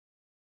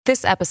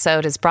This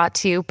episode is brought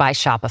to you by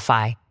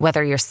Shopify.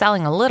 Whether you're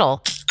selling a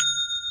little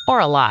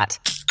or a lot,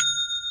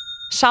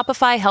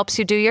 Shopify helps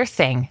you do your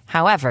thing,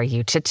 however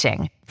you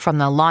cha-ching. From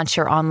the launch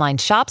your online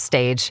shop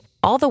stage,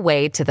 all the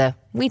way to the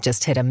we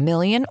just hit 1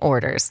 million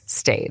orders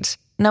stage.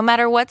 No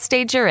matter what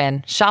stage you're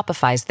in,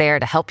 Shopify's there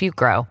to help you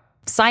grow.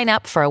 Sign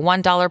up for a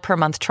 $1 per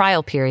month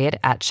trial period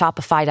at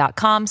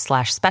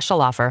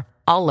shopify.com/special offer,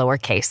 all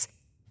lowercase.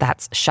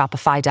 That's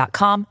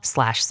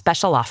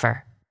shopify.com/special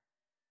offer.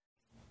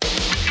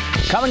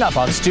 Coming up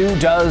on Stu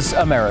Does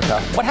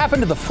America, what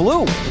happened to the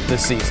flu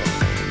this season?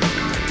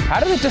 How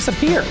did it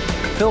disappear?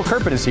 Phil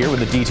Kerpen is here with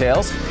the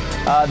details.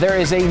 There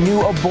is a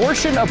new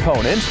abortion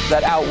opponent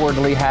that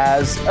outwardly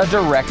has a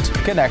direct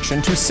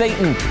connection to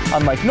Satan,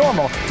 unlike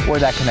normal, where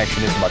that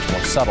connection is much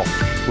more subtle.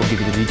 We'll give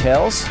you the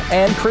details.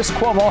 And Chris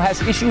Cuomo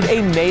has issued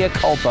a mea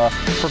culpa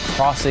for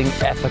crossing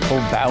ethical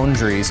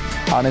boundaries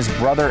on his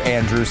brother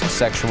Andrew's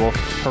sexual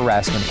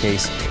harassment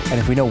case. And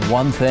if we know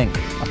one thing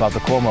about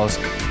the Cuomos,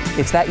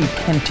 it's that you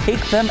can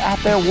take them at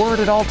their word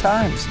at all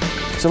times.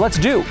 So let's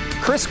do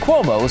Chris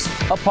Cuomo's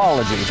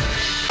apology.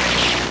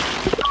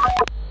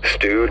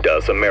 Stu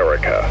Does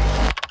America.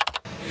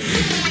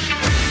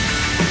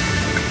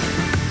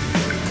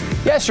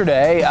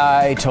 Yesterday,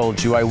 I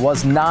told you I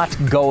was not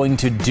going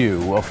to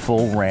do a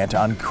full rant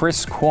on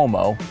Chris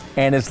Cuomo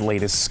and his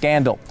latest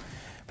scandal.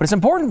 But it's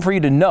important for you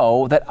to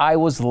know that I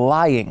was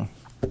lying.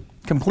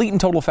 Complete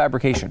and total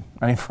fabrication.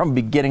 I mean, from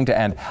beginning to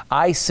end.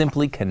 I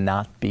simply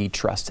cannot be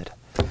trusted.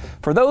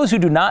 For those who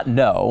do not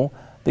know,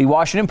 the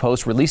Washington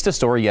Post released a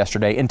story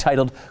yesterday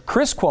entitled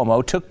Chris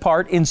Cuomo took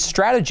part in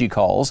strategy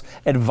calls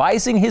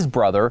advising his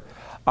brother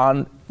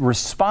on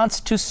response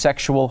to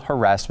sexual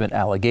harassment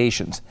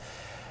allegations.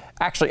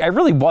 Actually, I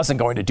really wasn't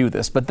going to do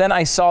this, but then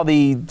I saw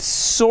the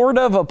sort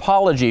of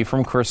apology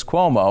from Chris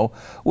Cuomo,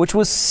 which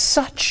was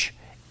such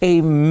a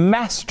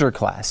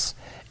masterclass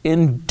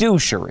in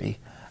douchery.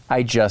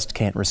 I just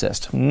can't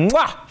resist.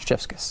 Mwah!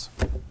 Chef's kiss.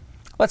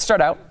 Let's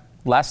start out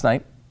last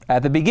night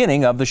at the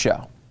beginning of the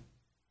show.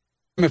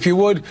 If you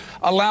would,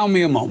 allow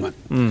me a moment.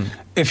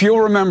 If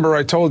you'll remember,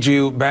 I told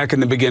you back in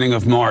the beginning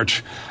of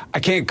March, I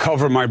can't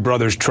cover my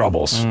brother's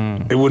troubles.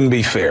 It wouldn't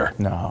be fair.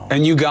 No.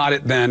 And you got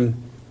it then,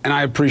 and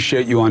I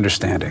appreciate you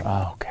understanding.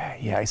 Okay,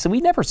 yeah, so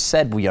we never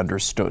said we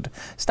understood.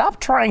 Stop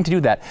trying to do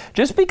that.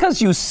 Just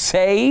because you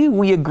say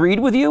we agreed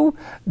with you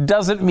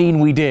doesn't mean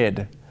we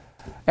did.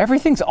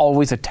 Everything's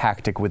always a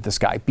tactic with this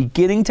guy,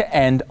 beginning to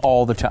end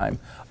all the time.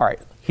 All right,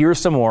 here's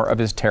some more of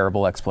his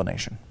terrible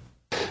explanation.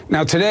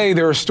 Now, today,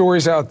 there are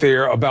stories out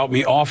there about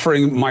me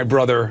offering my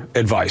brother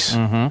advice.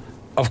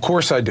 Of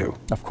course I do.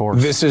 Of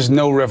course. This is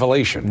no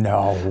revelation.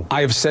 No. I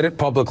have said it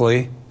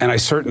publicly, and I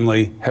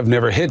certainly have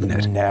never hidden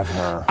it.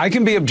 Never. I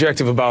can be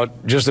objective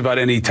about just about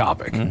any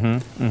topic,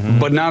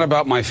 but not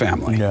about my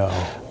family. No.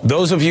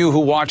 Those of you who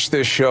watch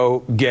this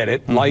show get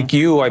it. Like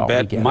you, I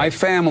bet. My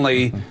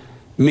family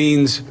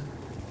means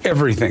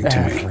everything to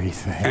me.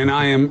 And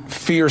I am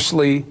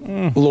fiercely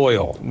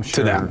loyal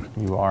to them.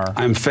 You are.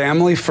 I'm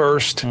family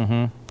first,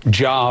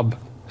 job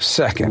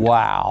second.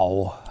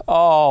 Wow.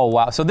 Oh,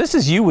 wow. So this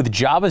is you with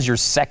job as your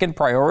second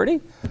priority?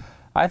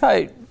 It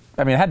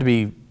had to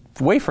be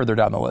way further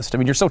down the list. I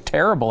mean, you're so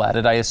terrible at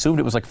it, I assumed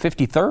it was like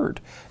 53rd.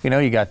 You know,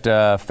 you got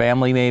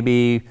family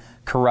maybe,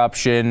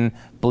 corruption,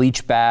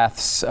 bleach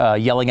baths,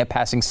 yelling at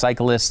passing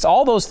cyclists,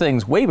 all those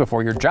things way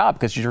before your job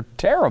because you're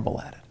terrible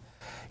at it.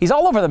 He's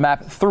all over the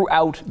map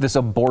throughout this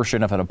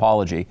abortion of an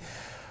apology.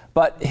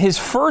 But his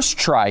first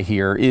try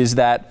here is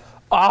that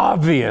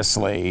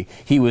obviously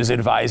he was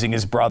advising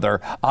his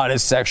brother on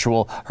his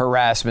sexual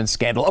harassment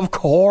scandal. Of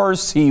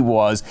course he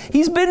was.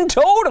 He's been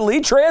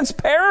totally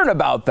transparent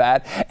about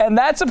that. And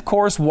that's, of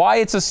course, why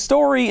it's a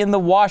story in the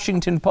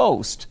Washington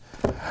Post.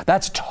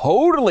 That's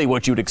totally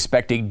what you'd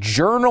expect a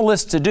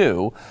journalist to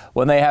do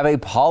when they have a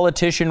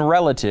politician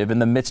relative in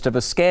the midst of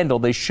a scandal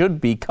they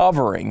should be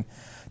covering.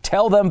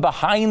 Tell them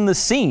behind the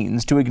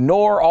scenes to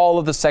ignore all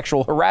of the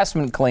sexual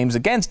harassment claims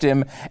against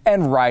him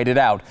and ride it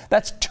out.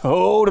 That's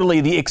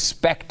totally the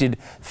expected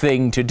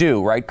thing to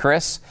do, right,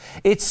 Chris?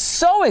 It's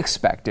so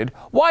expected.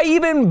 Why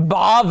even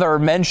bother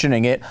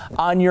mentioning it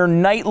on your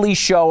nightly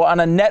show on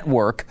a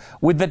network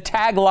with the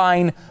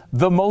tagline,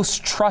 "The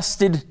most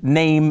trusted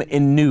name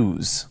in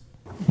news"?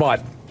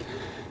 But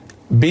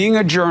being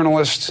a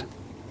journalist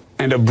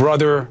and a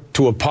brother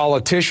to a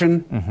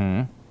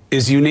politician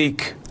is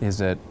unique.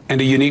 Is it?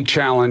 And a unique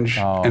challenge.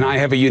 And I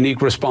have a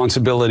unique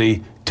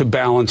responsibility to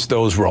balance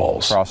those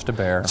roles. Cross to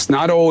bear. It's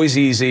not always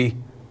easy.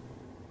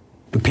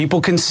 And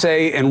people can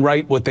say and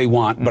write what they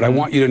want, but I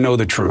want you to know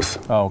the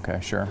truth. Oh, okay,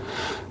 sure.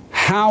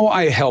 How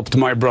I helped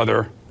my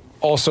brother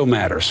also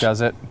matters.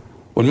 Does it?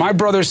 When my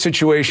brother's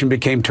situation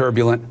became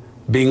turbulent,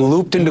 being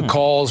looped into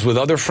calls with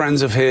other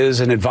friends of his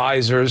and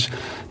advisors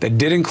that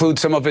did include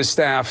some of his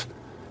staff,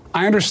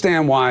 I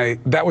understand why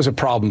that was a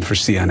problem for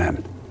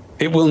CNN.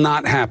 It will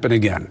not happen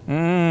again.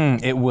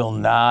 It will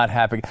not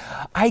happen.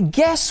 I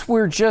guess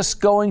we're just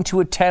going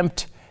to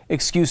attempt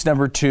excuse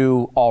number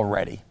 2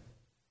 already.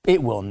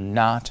 It will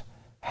not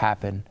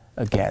happen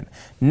again.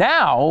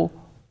 Now,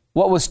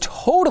 What was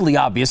totally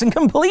obvious and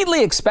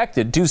completely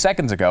expected 2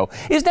 seconds ago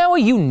is now a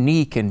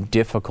unique and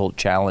difficult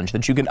challenge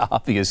that you can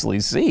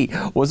obviously see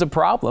was a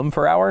problem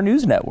for our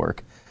news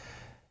network.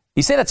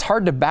 You say that's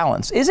hard to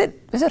balance. Is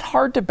it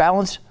hard to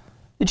balance?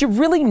 Did you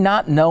really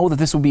not know that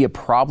this would be a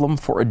problem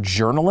for a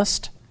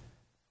journalist?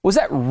 Was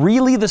that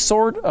really the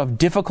sort of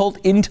difficult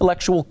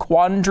intellectual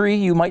quandary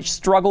you might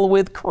struggle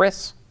with,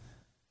 Chris?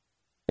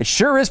 It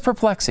sure is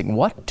perplexing.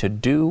 What to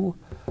do?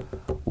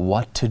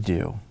 What to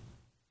do?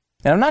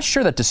 And I'm not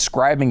sure that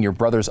describing your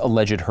brother's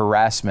alleged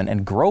harassment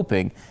and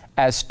groping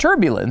as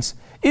turbulence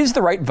is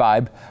the right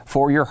vibe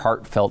for your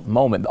heartfelt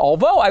moment.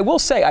 Although I will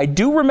say I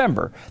do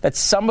remember that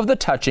some of the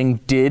touching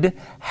did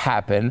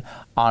happen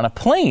on a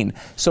plane.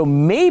 So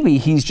maybe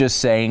he's just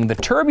saying the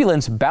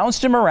turbulence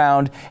bounced him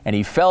around and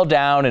he fell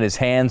down and his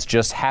hands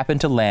just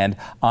happened to land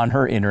on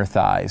her inner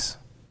thighs.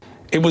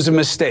 It was a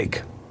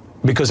mistake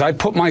because I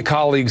put my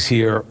colleagues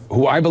here,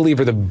 who I believe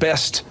are the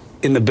best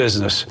in the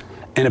business,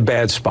 in a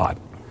bad spot.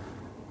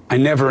 I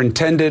never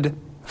intended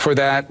for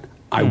that.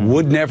 I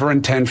would never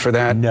intend for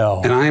that.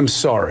 No. And I am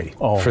sorry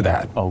for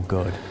that. Oh,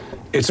 good.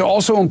 It's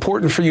also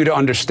important for you to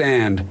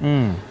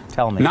understand.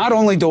 Tell me. Not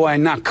only do I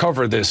not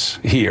cover this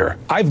here,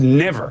 I've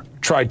never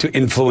tried to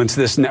influence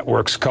this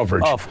network's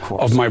coverage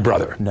of my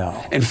brother.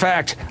 No. In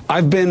fact,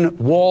 I've been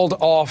walled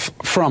off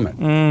from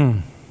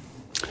it.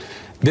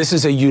 This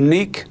is a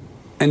unique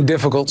and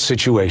difficult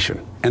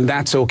situation, and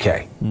that's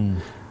okay.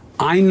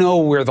 I know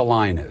where the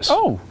line is.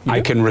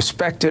 I can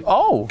respect it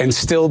and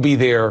still be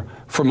there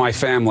for my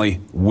family,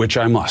 which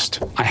I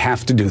must. I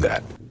have to do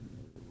that.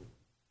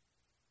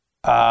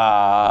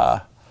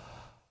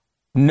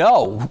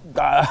 No.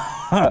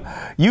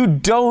 You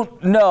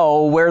don't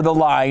know where the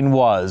line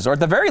was, or at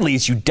the very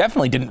least, you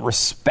definitely didn't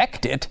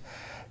respect it.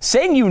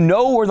 Saying you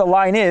know where the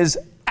line is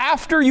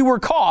after you were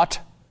caught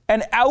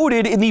and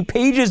outed in the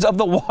pages of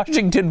the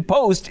Washington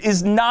Post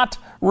is not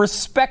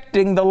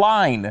respecting the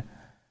line.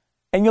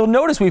 And you'll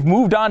notice we've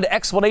moved on to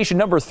explanation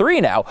number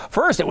 3 now.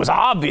 First, it was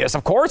obvious.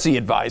 Of course he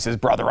advised his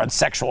brother on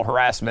sexual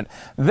harassment.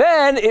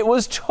 Then it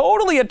was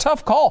totally a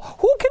tough call.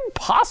 Who can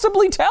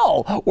possibly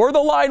tell where the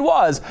line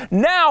was?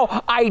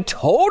 Now I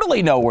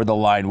totally know where the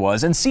line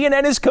was, and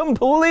CNN is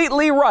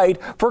completely right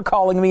for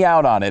calling me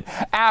out on it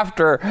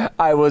after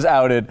I was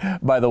outed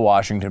by the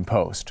Washington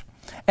Post.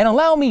 And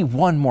allow me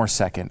one more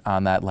second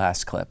on that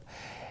last clip.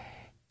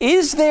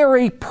 Is there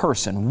a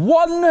person,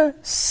 one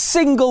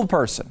single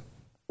person,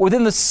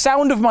 within the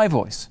sound of my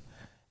voice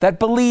that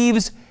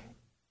believes,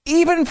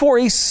 even for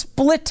a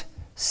split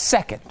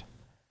second,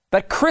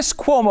 that Chris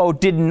Cuomo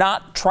did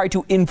not try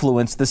to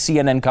influence the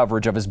CNN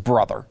coverage of his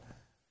brother?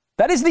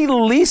 That is the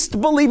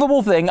least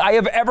believable thing I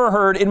have ever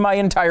heard in my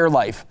entire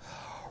life.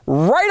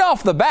 Right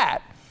off the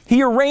bat,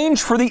 he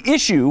arranged for the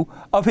issue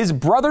of his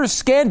brother's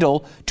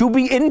scandal to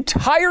be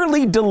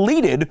entirely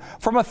deleted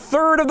from a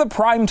third of the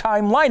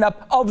primetime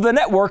lineup of the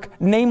network,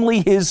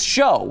 namely his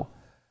show.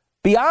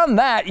 Beyond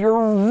that,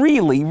 you're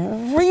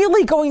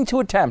really going to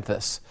attempt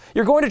this.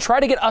 You're going to try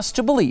to get us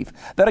to believe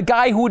that a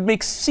guy who would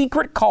make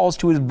secret calls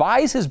to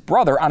advise his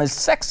brother on his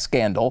sex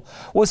scandal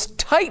was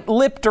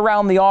tight-lipped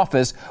around the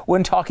office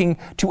when talking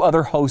to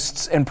other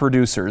hosts and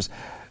producers.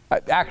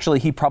 Actually,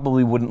 he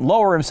probably wouldn't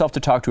lower himself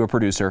to talk to a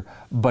producer,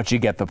 but you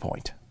get the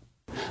point.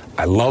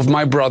 I love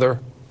my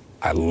brother.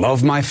 I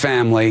love my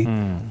family.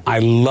 I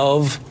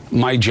love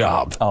my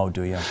job. Oh,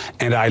 do you?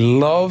 And I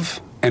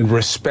love and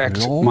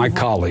respect my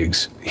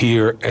colleagues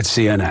here at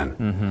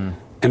CNN.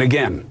 And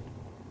again,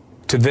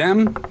 to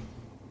them,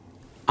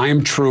 I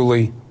am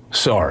truly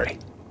sorry.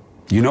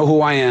 You know who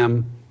I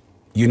am.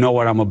 You know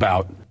what I'm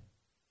about.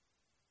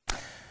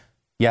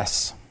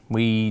 Yes,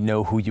 we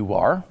know who you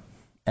are,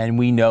 and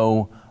we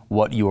know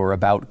what you are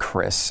about,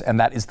 Chris, and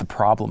that is the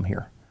problem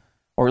here.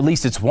 Or at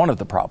least it's one of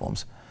the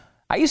problems.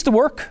 I used to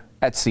work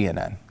at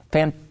CNN.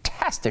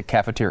 Fantastic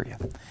cafeteria.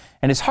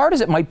 And as hard as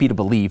it might be to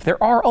believe,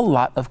 there are a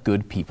lot of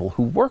good people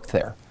who work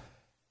there.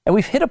 And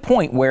we've hit a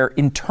point where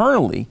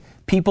internally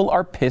people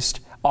are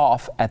pissed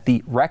off at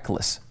the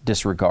reckless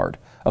disregard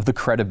of the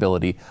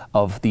credibility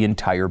of the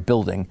entire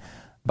building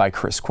by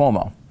Chris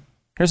Cuomo.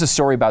 Here's a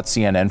story about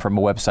CNN from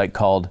a website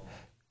called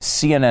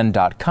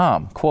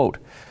CNN.com. Quote,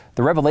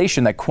 "The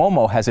revelation that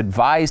Cuomo has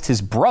advised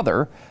his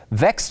brother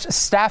vexed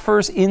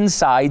staffers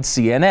inside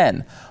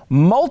CNN.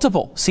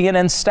 Multiple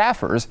CNN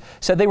staffers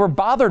said they were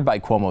bothered by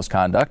Cuomo's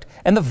conduct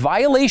and the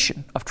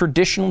violation of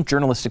traditional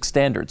journalistic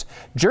standards.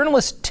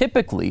 Journalists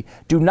typically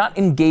do not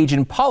engage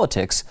in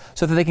politics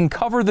so that they can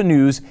cover the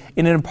news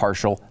in an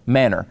impartial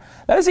manner."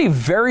 That is a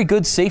very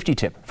good safety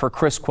tip for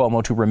Chris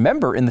Cuomo to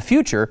remember in the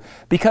future,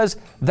 because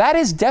that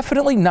is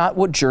definitely not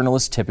what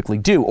journalists typically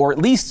do, or at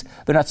least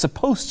they're not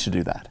supposed to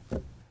do that.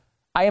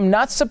 I am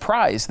not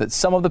surprised that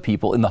some of the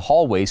people in the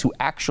hallways who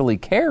actually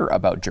care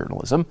about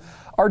journalism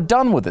are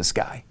done with this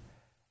guy.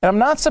 And I'm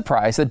not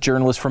surprised that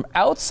journalists from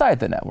outside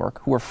the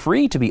network, who are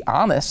free to be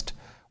honest,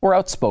 were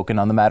outspoken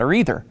on the matter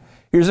either.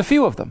 Here's a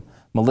few of them.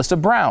 Melissa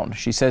Brown,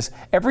 she says,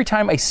 every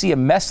time I see a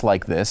mess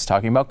like this,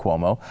 talking about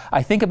Cuomo,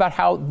 I think about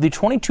how the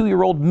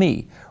 22-year-old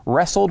me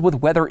wrestled with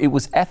whether it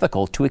was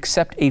ethical to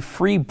accept a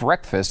free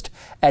breakfast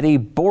at a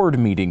board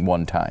meeting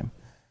one time.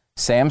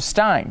 Sam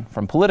Stein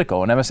from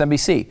Politico and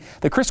MSNBC.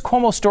 The Chris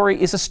Cuomo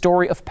story is a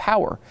story of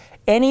power.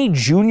 Any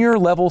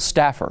junior-level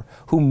staffer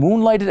who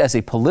moonlighted as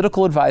a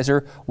political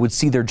advisor would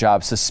see their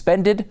job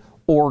suspended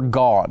or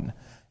gone.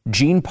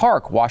 Gene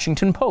Park,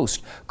 Washington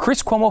Post.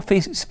 Chris Cuomo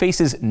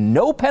faces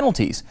no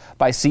penalties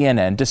by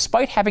CNN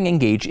despite having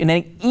engaged in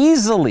an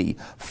easily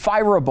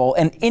fireable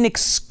and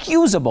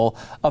inexcusable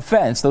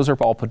offense. Those are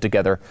all put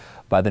together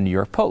by the New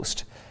York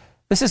Post.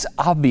 This is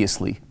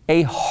obviously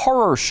a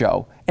horror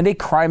show and a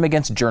crime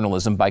against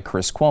journalism by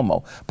Chris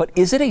Cuomo. But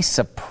is it a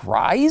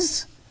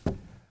surprise?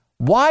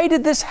 Why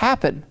did this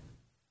happen?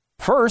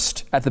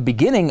 First, at the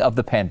beginning of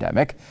the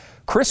pandemic,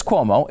 Chris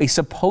Cuomo, a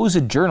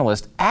supposed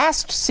journalist,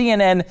 asked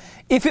CNN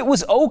if it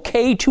was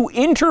okay to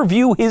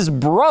interview his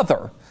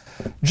brother.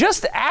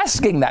 Just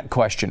asking that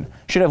question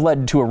should have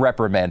led to a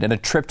reprimand and a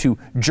trip to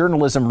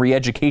journalism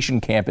re-education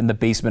camp in the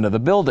basement of the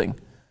building.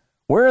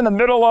 We're in the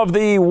middle of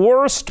the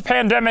worst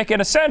pandemic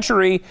in a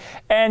century,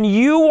 and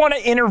you want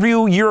to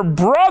interview your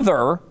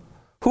brother,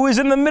 who is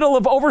in the middle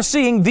of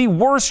overseeing the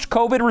worst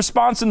COVID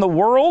response in the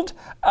world?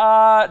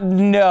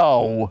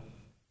 No.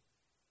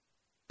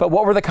 But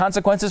what were the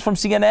consequences from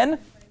CNN?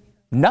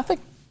 Nothing.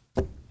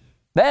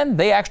 Then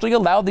they actually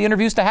allowed the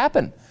interviews to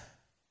happen.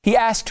 He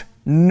asked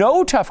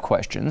no tough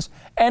questions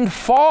and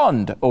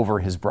fawned over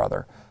his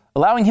brother,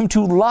 allowing him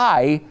to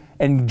lie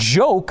and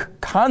joke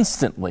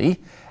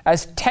constantly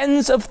as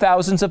tens of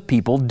thousands of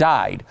people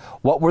died.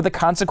 What were the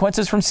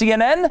consequences from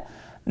CNN?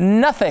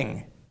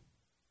 Nothing.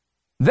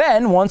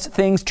 Then, once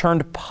things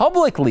turned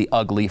publicly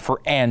ugly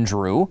for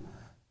Andrew,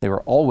 they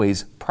were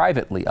always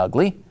privately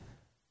ugly,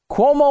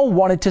 Cuomo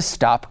wanted to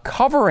stop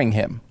covering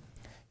him,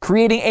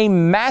 creating a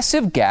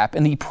massive gap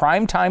in the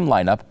primetime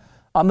lineup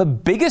on the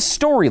biggest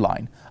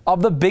storyline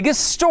of the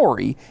biggest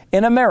story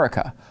in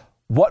America.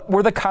 What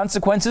were the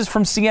consequences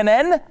from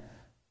CNN?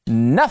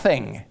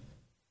 Nothing.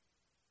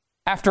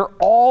 After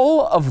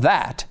all of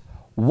that,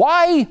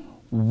 why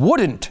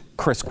wouldn't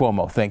Chris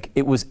Cuomo think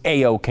it was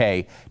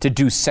A-OK to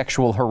do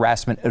sexual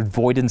harassment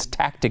avoidance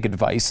tactic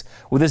advice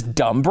with his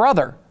dumb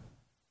brother?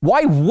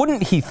 Why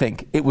wouldn't he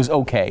think it was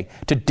okay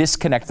to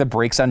disconnect the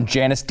brakes on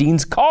Janice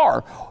Dean's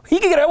car? He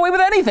could get away with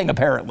anything,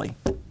 apparently.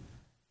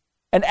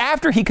 And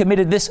after he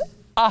committed this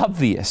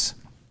obvious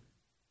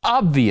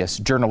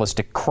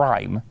journalistic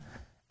crime,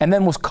 and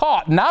then was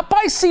caught, not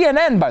by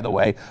CNN, by the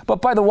way,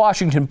 but by the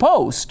Washington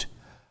Post,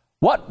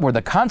 what were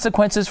the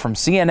consequences from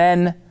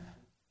CNN?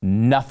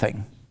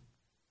 Nothing.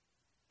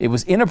 It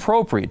was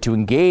inappropriate to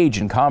engage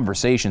in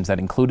conversations that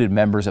included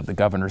members of the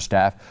governor's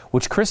staff,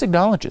 which Chris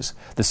acknowledges.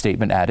 The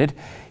statement added,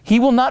 he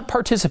will not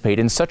participate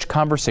in such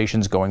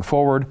conversations going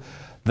forward.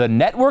 The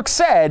network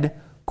said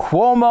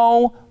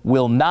Cuomo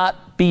will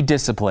not be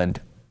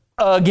disciplined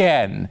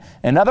again.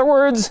 In other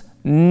words,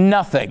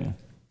 nothing.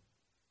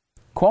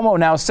 Cuomo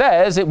now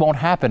says it won't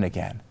happen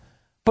again.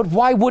 But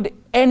why would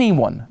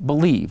anyone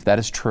believe that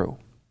is true?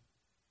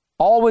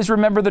 Always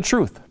remember the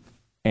truth.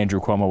 Andrew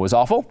Cuomo is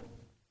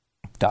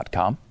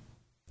awful.com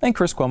and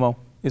Chris Cuomo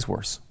is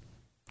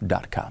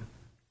worse.com.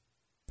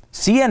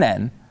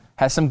 CNN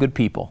has some good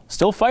people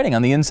still fighting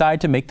on the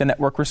inside to make the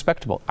network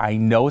respectable. I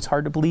know it's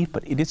hard to believe,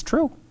 but it is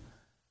true.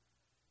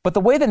 But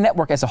the way the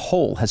network as a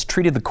whole has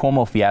treated the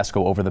Cuomo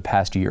fiasco over the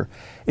past year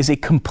is a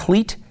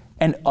complete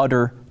and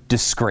utter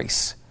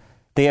disgrace.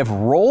 They have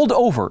rolled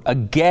over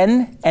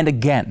again and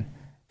again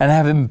and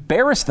have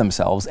embarrassed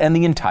themselves and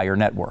the entire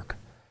network.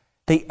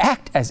 They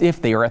act as if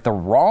they are at the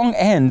wrong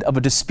end of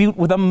a dispute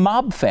with a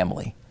mob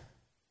family.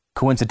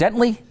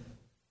 Coincidentally,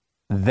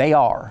 they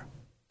are.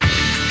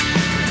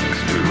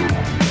 Stu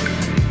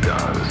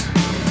does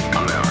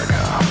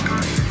America.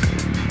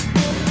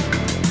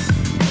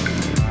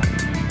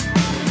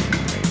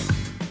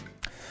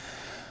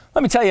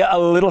 Let me tell you a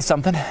little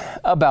something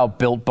about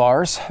Built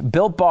Bars.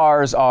 Built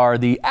Bars are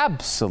the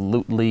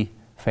absolutely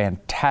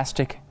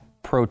fantastic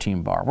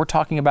protein bar. We're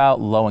talking about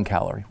low in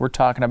calorie. We're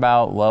talking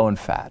about low in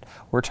fat.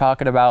 We're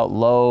talking about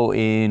low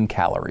in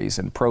calories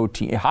and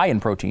protein, high in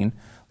protein,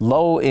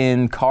 low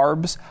in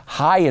carbs,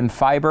 high in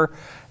fiber.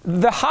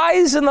 The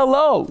highs and the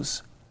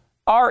lows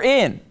are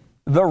in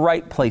the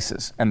right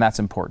places, and that's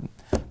important.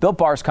 Built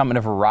Bars come in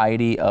a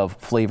variety of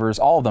flavors.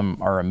 All of them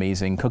are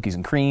amazing. Cookies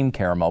and cream,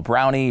 caramel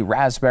brownie,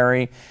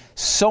 raspberry,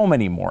 so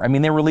many more. I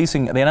mean, they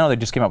know they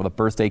just came out with a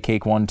birthday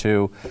cake one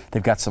too.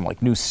 They've got some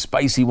like new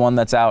spicy one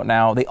that's out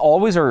now. They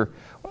always are.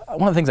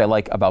 One of the things I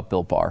like about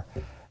Built Bar,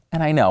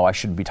 and I know I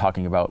shouldn't be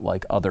talking about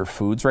like other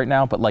foods right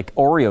now, but like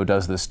Oreo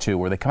does this too,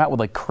 where they come out with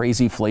like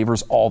crazy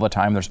flavors all the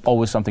time. There's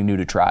always something new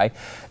to try.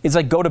 It's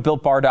like go to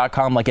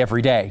BuiltBar.com like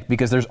every day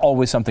because there's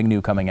always something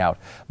new coming out.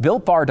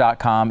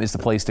 BuiltBar.com is the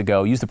place to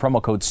go. Use the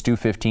promo code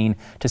STU15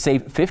 to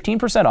save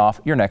 15% off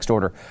your next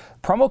order.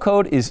 Promo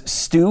code is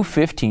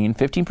STU15,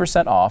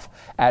 15% off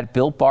at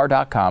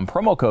BuiltBar.com.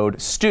 Promo code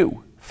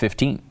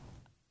STU15.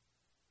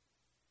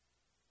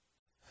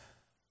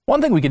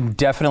 One thing we can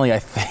definitely, I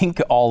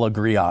think, all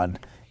agree on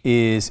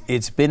is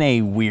it's been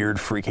a weird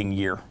freaking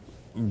year.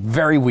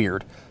 Very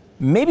weird.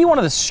 Maybe one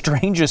of the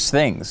strangest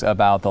things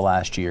about the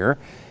last year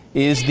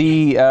is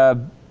the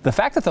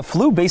fact that the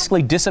flu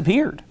basically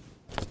disappeared.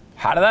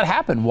 How did that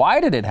happen? Why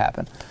did it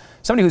happen?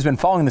 Somebody who's been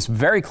following this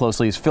very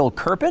closely is Phil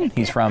Kerpen.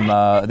 He's from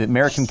the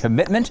American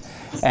Commitment,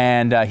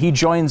 and he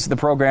joins the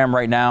program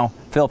right now.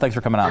 Phil, thanks for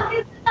coming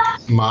on.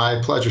 My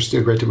pleasure,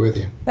 Stu. Great to be with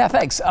you. Yeah,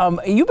 thanks.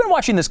 You've been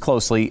watching this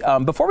closely.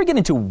 Before we get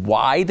into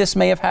why this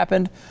may have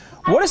happened,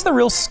 what is the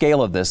real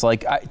scale of this?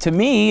 To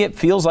me, it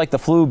feels like the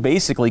flu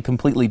basically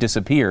completely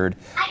disappeared.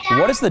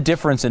 What is the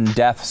difference in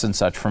deaths and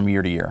such from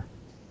year to year?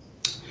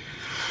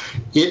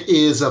 It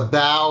is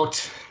about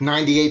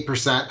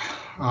 98%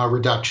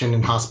 reduction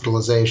in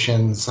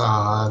hospitalizations,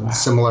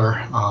 similar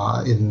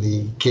in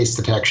the case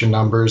detection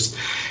numbers.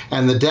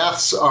 And the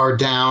deaths are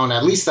down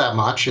at least that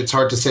much. It's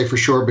hard to say for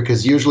sure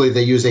because usually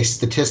they use a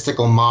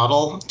statistical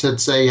model to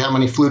say how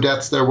many flu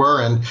deaths there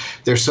were. And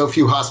there's so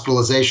few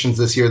hospitalizations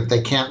this year that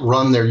they can't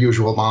run their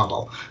usual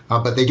model.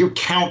 But they do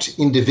count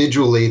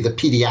individually the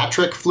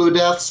pediatric flu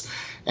deaths.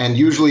 And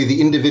usually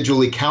the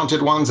individually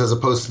counted ones, as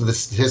opposed to the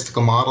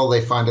statistical model,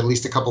 they find at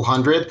least a couple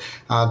hundred.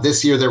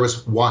 This year there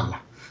was one.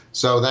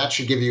 So that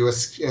should give you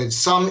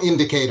some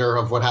indicator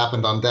of what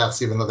happened on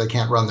deaths, even though they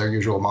can't run their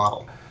usual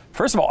model.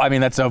 First of all, I mean,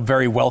 that's a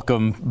very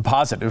welcome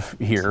positive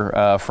here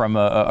from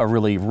a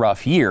really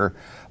rough year.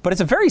 But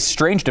it's a very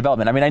strange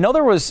development. I mean, I know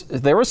there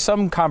was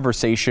some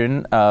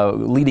conversation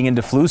leading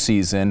into flu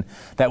season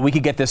that we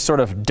could get this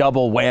sort of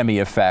double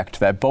whammy effect,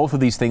 that both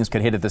of these things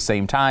could hit at the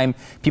same time.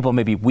 People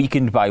may be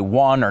weakened by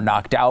one or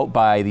knocked out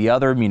by the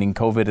other, meaning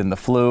COVID and the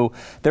flu.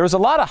 There was a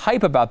lot of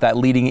hype about that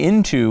leading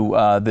into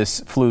this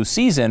flu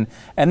season,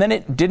 and then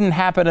it didn't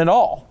happen at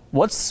all.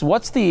 What's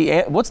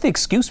the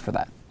excuse for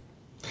that?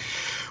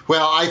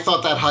 Well, I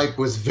thought that hype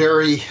was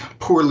very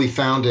poorly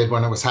founded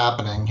when it was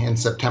happening in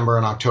September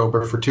and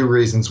October for two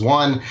reasons.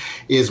 One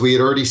is we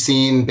had already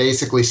seen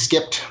basically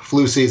skipped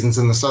flu seasons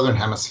in the Southern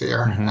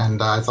Hemisphere,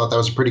 and I thought that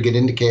was a pretty good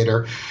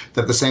indicator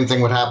that the same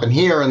thing would happen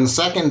here. And the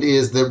second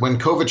is that when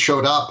COVID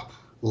showed up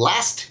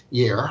last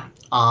year,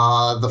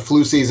 the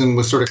flu season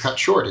was sort of cut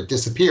short. It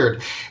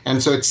disappeared.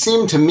 And so it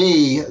seemed to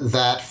me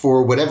that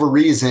for whatever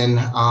reason,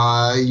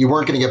 you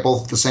weren't going to get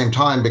both at the same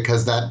time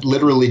because that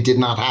literally did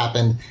not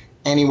happen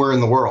anywhere in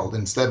the world.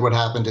 Instead, what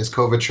happened is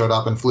COVID showed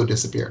up and flu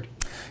disappeared.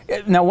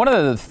 Now, one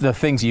of the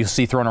things you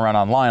see thrown around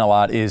online a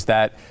lot is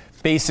that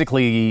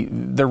basically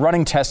they're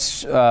running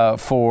tests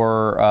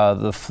for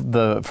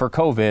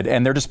COVID,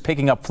 and they're just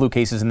picking up flu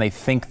cases, and they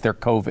think they're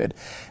COVID.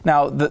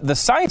 Now, the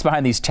science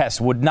behind these tests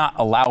would not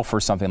allow for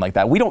something like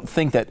that. We don't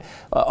think that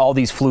all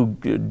these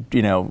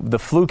the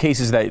flu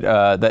cases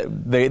that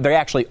they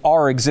actually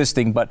are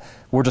existing, but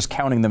we're just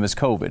counting them as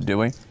COVID, do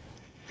we?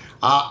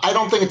 I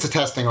don't think it's a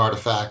testing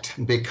artifact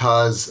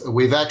because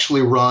we've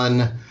actually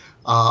run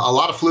a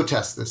lot of flu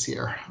tests this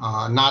year.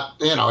 Not,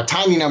 a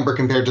tiny number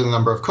compared to the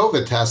number of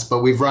COVID tests, but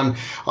we've run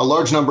a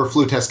large number of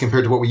flu tests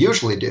compared to what we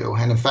usually do.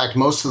 And in fact,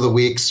 most of the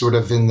weeks, sort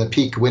of in the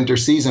peak winter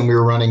season, we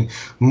were running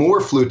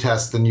more flu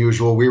tests than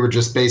usual. We were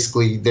just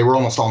basically, they were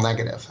almost all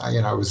negative.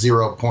 It was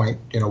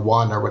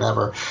 0.1 or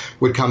whatever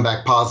would come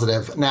back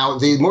positive. Now,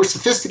 the more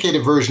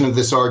sophisticated version of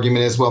this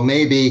argument is, well,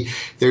 maybe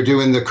they're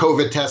doing the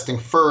COVID testing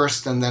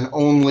first, and then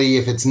only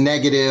if it's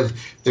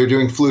negative, they're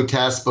doing flu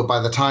tests. But by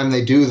the time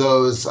they do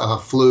those,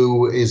 flu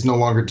is no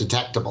longer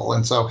detectable.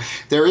 And so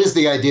there is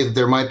the idea that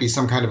there might be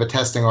some kind of a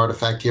testing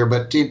artifact here.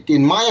 But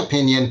in my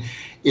opinion,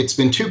 it's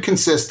been too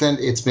consistent.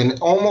 It's been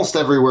almost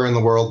everywhere in the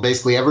world.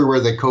 Basically everywhere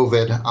that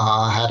COVID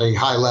had a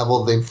high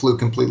level, the flu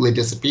completely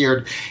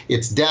disappeared.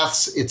 It's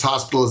deaths, it's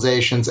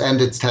hospitalizations, and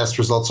it's test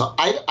results. So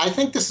I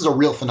think this is a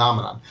real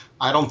phenomenon.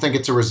 I don't think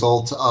it's a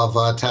result of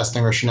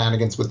testing or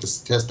shenanigans with the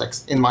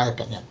statistics, in my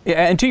opinion.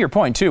 Yeah, and to your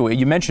point, too,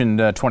 you mentioned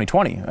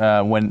 2020,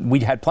 when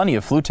we had plenty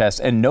of flu tests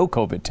and no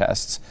COVID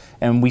tests,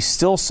 and we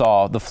still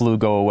saw the flu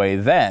go away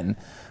then,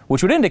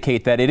 which would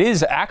indicate that it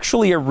is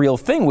actually a real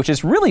thing, which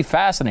is really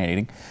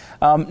fascinating.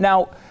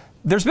 Now,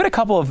 there's been a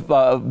couple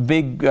of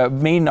big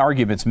main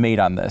arguments made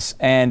on this,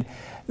 and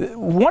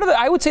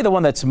I would say the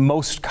one that's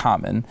most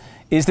common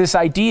is this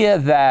idea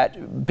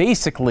that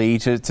basically,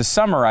 to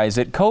summarize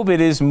it,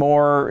 COVID is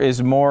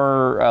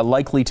more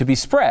likely to be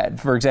spread.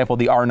 For example,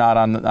 the R naught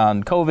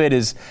on COVID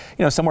is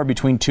somewhere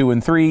between 2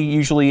 and 3,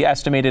 usually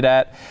estimated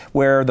at,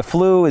 where the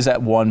flu is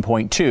at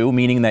 1.2,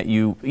 meaning that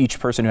each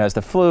person who has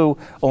the flu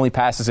only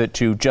passes it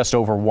to just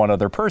over one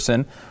other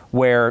person,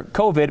 where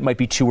COVID might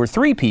be 2 or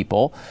 3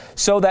 people,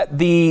 so that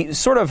the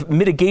sort of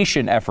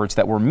mitigation efforts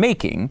that we're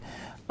making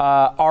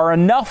are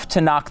enough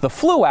to knock the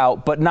flu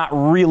out, but not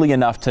really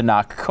enough to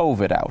knock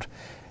COVID out.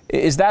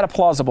 Is that a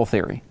plausible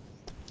theory?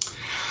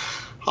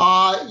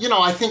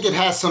 I think it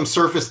has some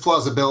surface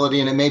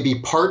plausibility, and it may be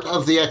part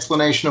of the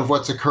explanation of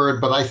what's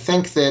occurred, but I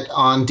think that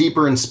on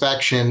deeper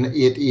inspection,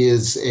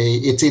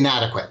 it's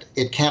inadequate.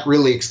 It can't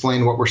really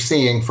explain what we're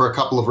seeing for a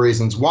couple of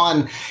reasons.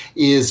 One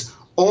is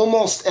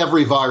almost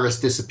every virus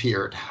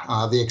disappeared.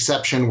 The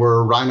exception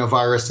were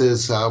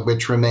rhinoviruses,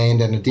 which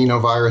remained, and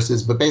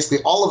adenoviruses, but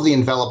basically all of the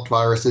enveloped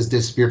viruses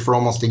disappeared for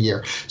almost a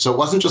year. So it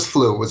wasn't just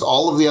flu, it was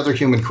all of the other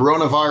human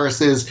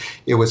coronaviruses,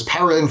 it was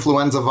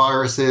parainfluenza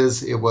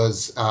viruses, it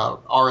was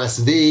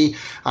RSV.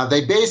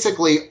 They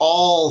basically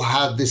all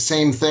had the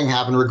same thing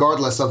happen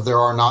regardless of their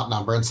R0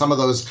 number, and some of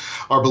those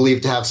are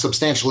believed to have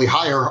substantially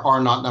higher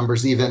R0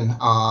 numbers even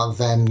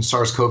than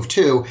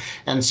SARS-CoV-2.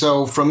 And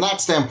so from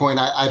that standpoint,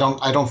 I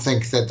don't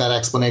think that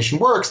explanation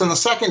works. And the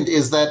second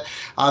is that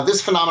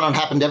this phenomenon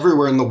happened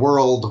everywhere in the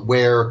world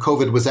where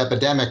COVID was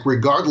epidemic,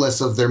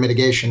 regardless of their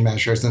mitigation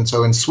measures. And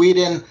so in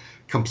Sweden,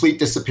 complete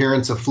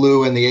disappearance of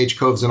flu and the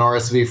H-CoVs and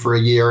RSV for a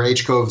year.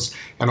 H-CoVs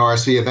and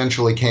RSV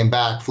eventually came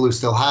back. Flu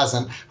still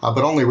hasn't, but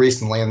only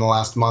recently in the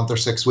last month or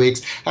 6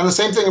 weeks. And the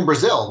same thing in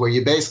Brazil, where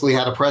you basically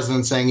had a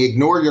president saying,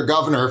 ignore your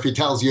governor if he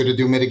tells you to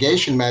do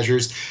mitigation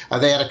measures.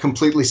 They had a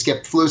completely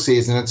skipped flu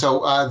season. And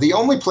so the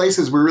only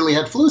places we really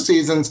had flu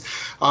seasons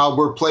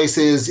were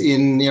places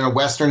in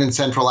Western and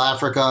Central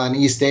Africa and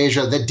East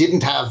Asia that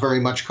didn't have very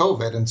much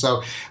COVID. And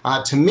so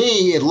to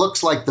me, it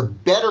looks like the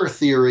better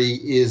theory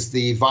is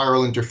the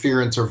viral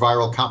interference or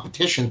viral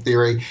competition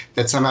theory,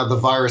 that somehow the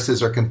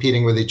viruses are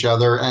competing with each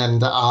other. And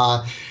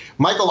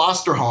Michael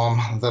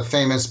Osterholm, the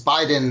famous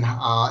Biden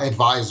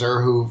advisor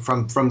who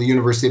from the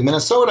University of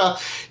Minnesota,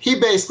 he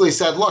basically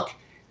said, look,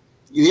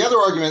 the other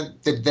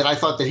argument that I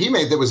thought that he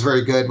made that was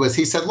very good was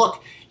he said,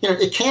 look,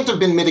 it can't have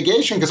been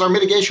mitigation because our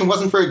mitigation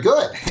wasn't very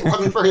good. It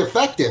wasn't very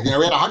effective. We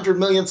had 100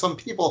 million some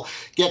people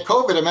get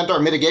COVID. It meant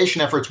our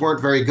mitigation efforts weren't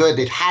very good.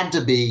 It had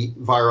to be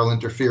viral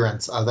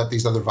interference that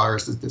these other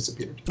viruses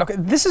disappeared. Okay,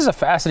 this is a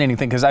fascinating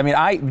thing because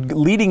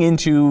leading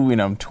into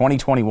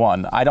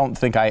 2021, I don't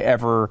think I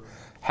ever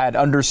had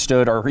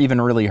understood or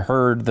even really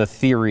heard the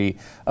theory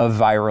of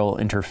viral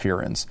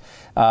interference.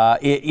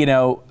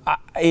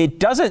 It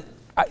doesn't.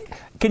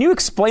 Can you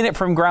explain it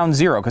from ground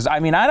zero? Because I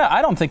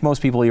don't think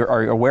most people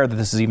are aware that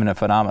this is even a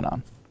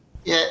phenomenon.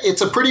 Yeah,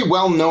 it's a pretty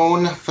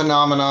well-known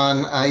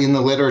phenomenon in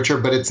the literature,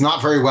 but it's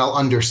not very well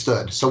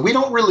understood. So we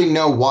don't really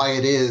know why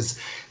it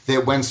is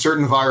that when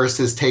certain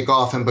viruses take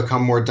off and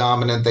become more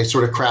dominant, they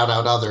sort of crowd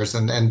out others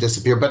and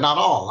disappear, but not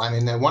all.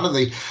 One of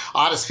the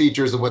oddest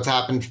features of what's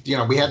happened,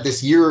 we had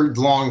this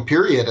year-long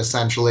period,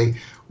 essentially,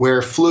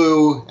 where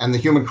flu and the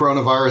human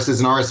coronaviruses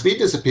and RSV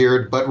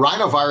disappeared, but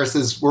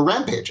rhinoviruses were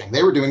rampaging.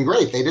 They were doing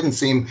great. They didn't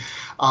seem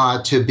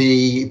to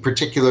be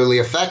particularly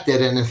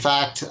affected. And in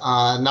fact,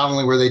 not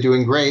only were they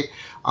doing great,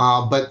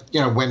 but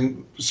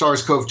when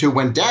SARS-CoV-2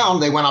 went down,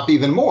 they went up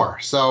even more.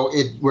 So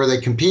were they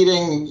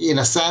competing in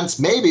a sense?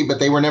 Maybe, but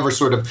they were never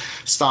sort of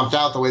stomped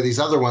out the way these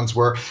other ones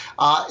were.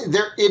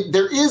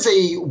 There is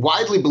a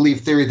widely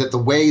believed theory that the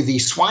way the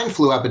swine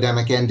flu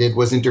epidemic ended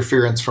was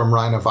interference from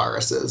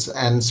rhinoviruses.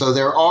 And so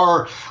there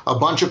are a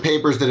bunch of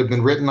papers that have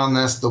been written on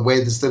this, the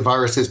way the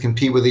viruses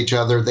compete with each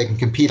other. They can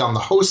compete on the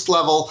host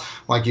level,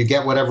 like you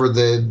get whatever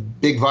the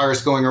big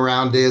virus going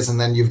around is, and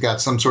then you've got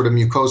some sort of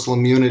mucosal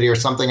immunity or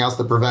something else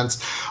that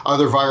prevents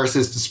other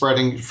viruses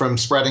from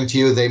spreading to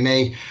you. They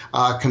may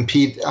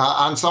compete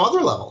on some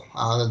other level.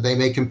 They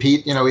may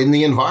compete, in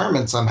the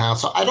environment somehow.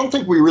 So I don't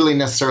think we really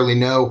necessarily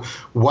know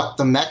what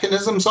the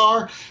mechanisms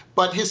are.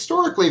 But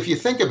historically, if you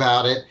think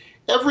about it,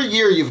 every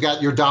year you've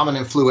got your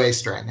dominant flu A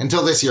strain,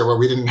 until this year where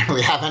we didn't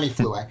really have any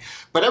flu A.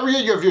 But every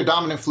year you have your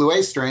dominant flu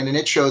A strain, and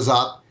it shows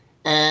up,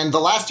 and the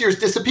last year's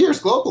disappears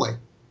globally.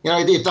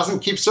 It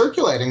doesn't keep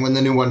circulating when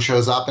the new one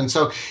shows up. And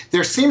so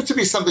there seems to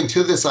be something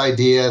to this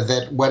idea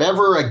that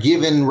whatever a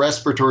given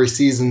respiratory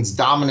season's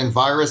dominant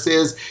virus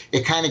is,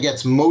 it kind of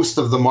gets most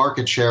of the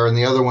market share and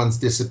the other ones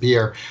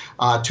disappear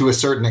to a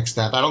certain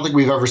extent. I don't think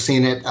we've ever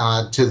seen it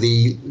to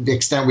the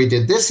extent we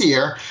did this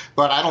year,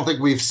 but I don't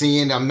think we've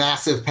seen a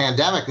massive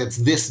pandemic that's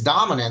this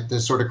dominant to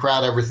sort of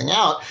crowd everything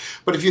out.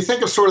 But if you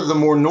think of sort of the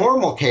more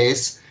normal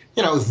case,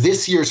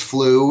 this year's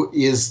flu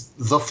is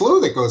the flu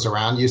that goes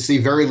around. You see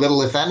very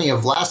little, if any,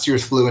 of last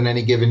year's flu in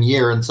any given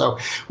year. And so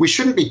we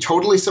shouldn't be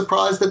totally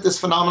surprised that this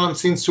phenomenon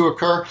seems to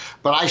occur,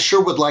 but I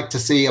sure would like to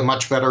see a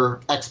much better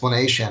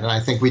explanation. And I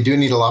think we do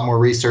need a lot more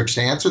research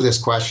to answer this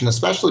question,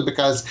 especially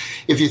because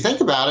if you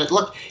think about it,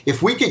 look,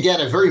 if we could get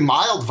a very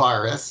mild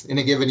virus in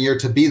a given year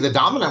to be the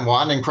dominant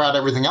one and crowd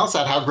everything else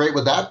out, how great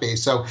would that be?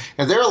 So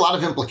there are a lot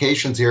of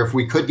implications here if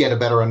we could get a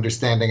better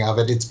understanding of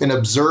it. It's been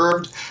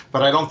observed,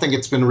 but I don't think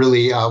it's been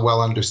really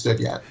well understood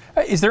yet.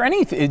 Is there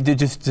any,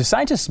 do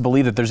scientists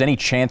believe that there's any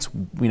chance,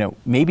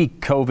 maybe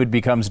COVID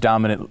becomes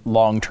dominant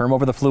long-term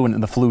over the flu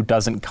and the flu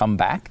doesn't come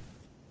back?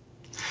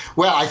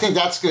 Well, I think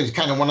that's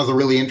kind of one of the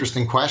really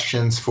interesting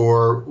questions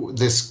for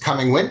this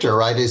coming winter,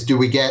 right? Is do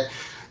we get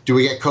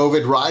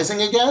COVID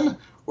rising again,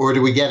 or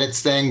do we get it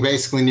staying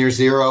basically near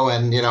zero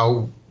and,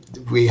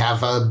 we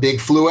have a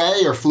big flu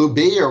A or flu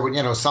B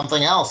or,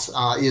 something else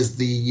is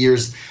the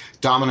year's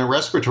dominant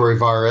respiratory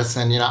virus?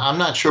 And, I'm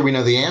not sure we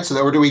know the answer to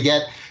that. Or do we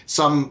get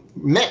some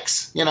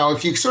mix?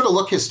 If you sort of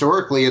look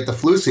historically at the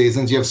flu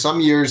seasons, you have some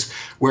years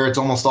where it's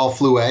almost all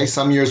flu A,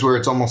 some years where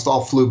it's almost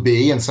all flu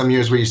B, and some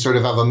years where you sort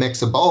of have a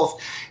mix of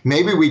both.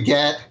 Maybe we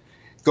get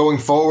going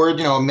forward,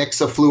 a mix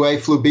of flu A,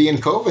 flu B,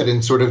 and COVID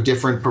in sort of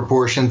different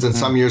proportions. And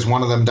some years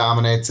one of them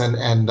dominates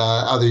and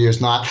other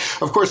years not.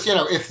 Of course,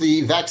 if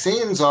the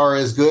vaccines are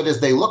as good as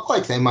they look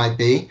like they might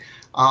be,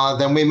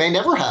 then we may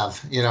never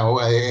have,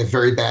 a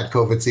very bad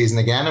COVID season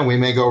again. And we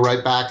may go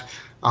right back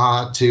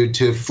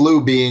to flu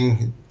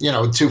being,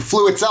 to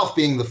flu itself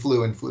being the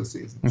flu in flu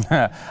season.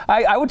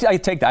 I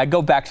take that. I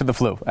go back to the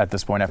flu at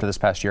this point after this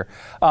past year.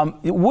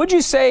 Would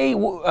you say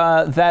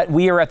that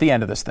we are at the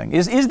end of this thing?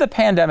 Is the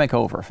pandemic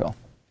over, Phil?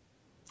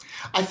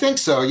 I think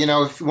so.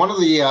 One of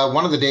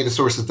the data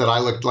sources that I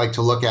like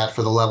to look at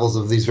for the levels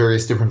of these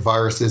various different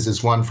viruses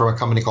is one from a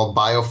company called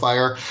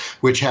BioFire,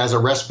 which has a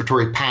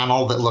respiratory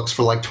panel that looks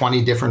for like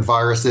 20 different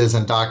viruses.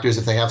 And doctors,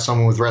 if they have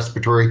someone with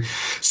respiratory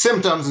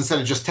symptoms, instead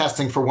of just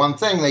testing for one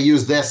thing, they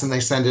use this and they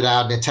send it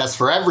out and it tests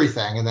for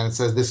everything. And then it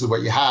says, this is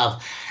what you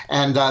have.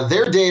 And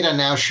their data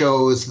now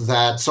shows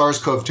that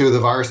SARS-CoV-2, the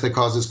virus that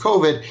causes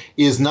COVID,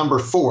 is number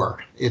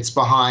 4. It's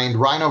behind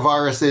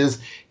rhinoviruses.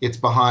 It's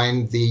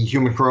behind the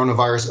human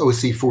coronavirus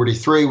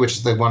OC43, which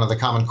is one of the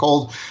common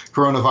cold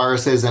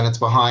coronaviruses, and it's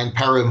behind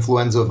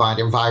parainfluenza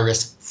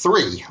virus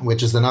 3,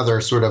 which is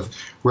another sort of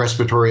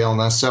respiratory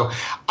illness. So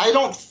I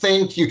don't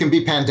think you can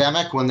be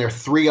pandemic when there are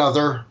 3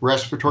 other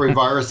respiratory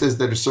viruses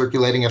that are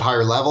circulating at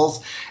higher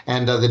levels,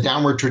 and the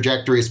downward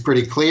trajectory is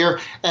pretty clear.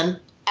 And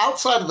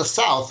outside of the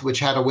South, which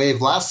had a wave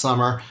last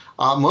summer,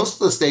 most of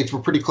the states were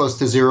pretty close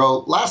to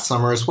zero last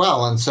summer as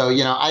well. And so,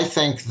 I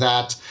think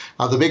that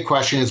the big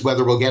question is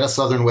whether we'll get a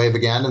southern wave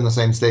again in the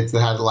same states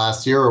that had it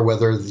last year, or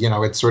whether,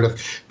 it's sort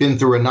of been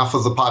through enough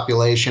of the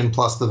population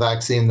plus the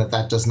vaccine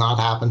that does not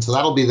happen. So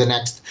that'll be the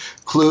next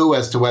clue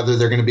as to whether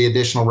there are going to be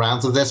additional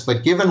rounds of this.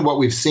 But given what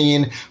we've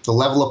seen, the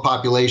level of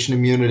population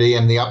immunity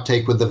and the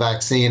uptake with the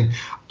vaccine,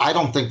 I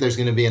don't think there's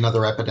going to be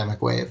another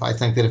epidemic wave. I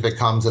think that if it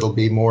comes, it'll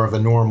be more of a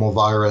normal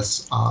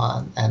virus.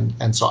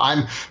 And so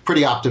I'm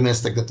pretty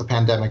optimistic that the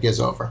pandemic is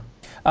over.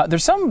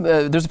 There's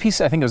a piece,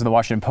 I think it was in the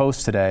Washington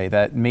Post today,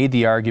 that made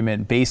the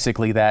argument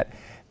basically that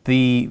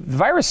the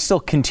virus still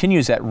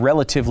continues at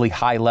relatively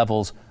high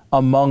levels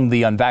among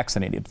the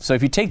unvaccinated. So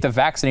if you take the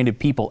vaccinated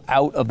people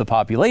out of the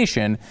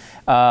population,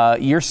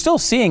 you're still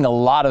seeing a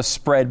lot of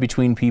spread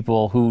between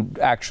people who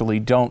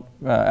actually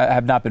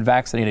have not been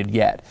vaccinated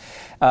yet.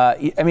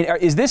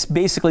 Is this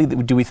basically,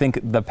 do we think,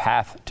 the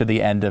path to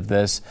the end of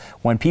this?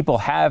 When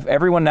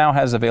everyone now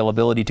has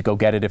availability to go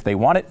get it if they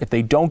want it. If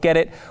they don't get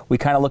it, we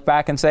kind of look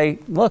back and say,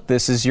 look,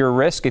 this is your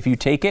risk. If you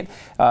take it,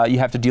 you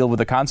have to deal with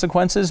the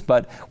consequences.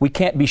 But we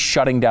can't be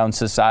shutting down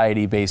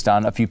society based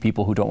on a few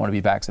people who don't want to be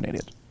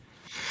vaccinated.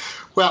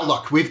 Well,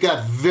 look, we've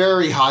got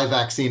very high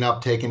vaccine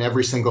uptake in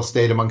every single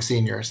state among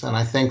seniors. And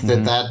I think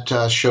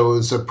that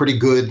shows a pretty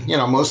good,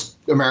 most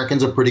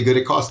Americans are pretty good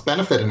at cost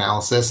benefit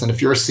analysis. And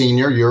if you're a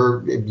senior,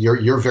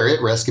 you're very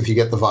at risk if you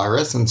get the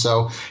virus. And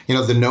so,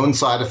 the known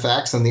side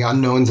effects and the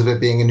unknowns of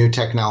it being a new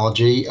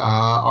technology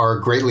are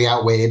greatly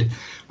outweighed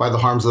by the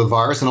harms of the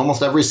virus. In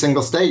almost every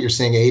single state, you're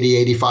seeing 80,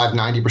 85,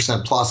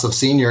 90% plus of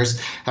seniors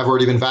have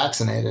already been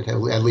vaccinated,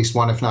 at least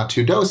 1, if not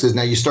 2 doses.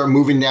 Now you start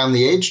moving down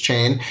the age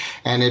chain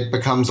and it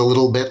becomes a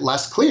little bit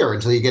less clear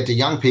until you get to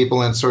young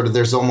people and sort of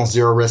there's almost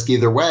zero risk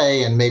either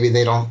way. And maybe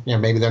they don't,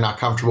 maybe they're not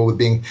comfortable with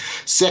being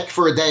sick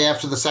for a day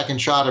after the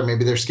second shot, or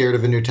maybe they're scared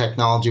of a new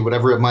technology,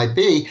 whatever it might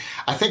be.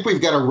 I think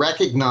we've got to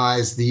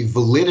recognize the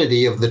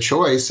validity of the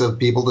choice of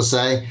people to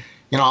say,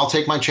 I'll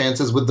take my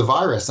chances with the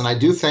virus. And I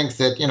do think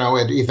that,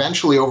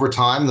 eventually over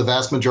time, the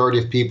vast majority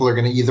of people are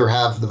going to either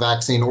have the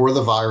vaccine or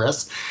the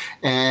virus.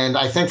 And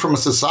I think from a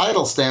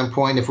societal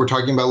standpoint, if we're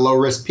talking about low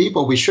risk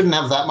people, we shouldn't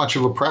have that much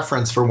of a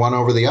preference for one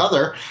over the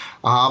other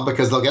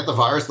because they'll get the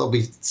virus, they'll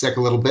be sick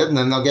a little bit, and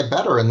then they'll get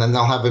better, and then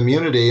they'll have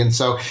immunity. And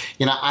so,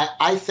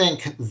 I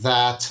think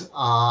that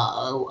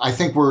I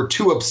think we're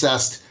too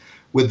obsessed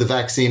with the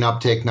vaccine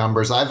uptake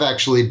numbers. I've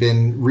actually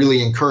been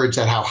really encouraged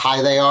at how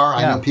high they are.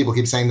 I know people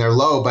keep saying they're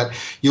low, but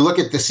you look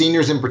at the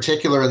seniors in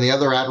particular and the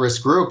other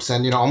at-risk groups,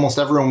 and almost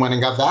everyone went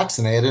and got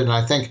vaccinated. And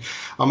I think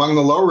among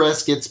the low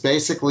risk, it's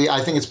basically,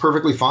 I think it's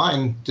perfectly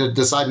fine to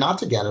decide not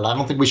to get it. I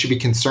don't think we should be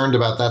concerned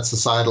about that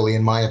societally,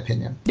 in my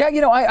opinion. Yeah,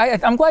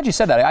 I'm glad you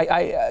said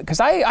that. Because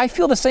I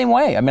feel the same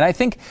way. I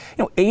think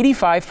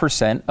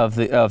 85% of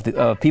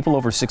the people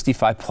over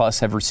 65 plus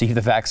have received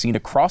the vaccine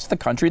across the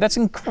country. That's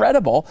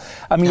incredible.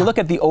 You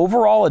look at the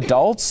overall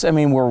adults,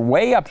 we're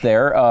way up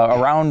there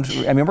around,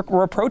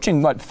 we're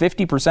approaching,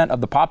 50%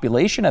 of the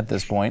population at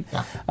this point.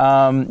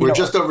 Yeah. We're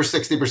just over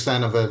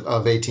 60%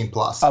 of 18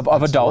 plus. Of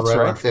adults, so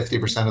we're right?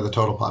 Around 50% of the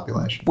total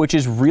population. Which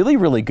is really,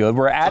 really good.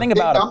 We're adding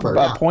about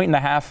a point and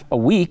a half a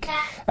week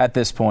at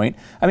this point.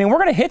 We're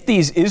going to hit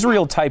these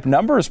Israel-type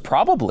numbers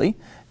probably.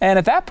 And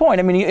at that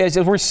point, as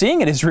we're seeing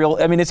in Israel,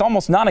 it's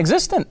almost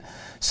non-existent.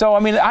 So,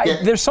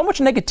 there's so much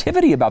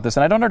negativity about this,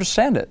 and I don't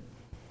understand it.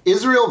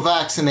 Israel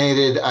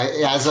vaccinated,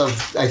 as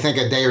of, I think,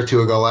 a day or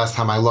two ago, last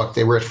time I looked,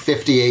 they were at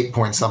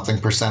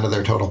 58-point-something% of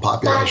their total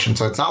population.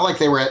 So it's not like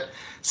they were at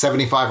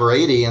 75 or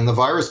 80, and the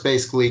virus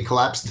basically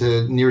collapsed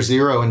to near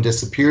zero and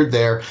disappeared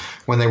there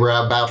when they were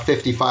about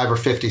 55 or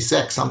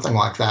 56, something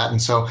like that. And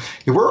so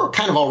we're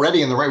kind of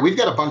already in the right. We've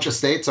got a bunch of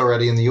states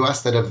already in the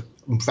U.S. that have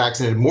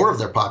vaccinated more of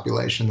their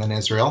population than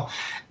Israel.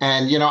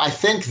 And, I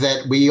think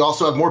that we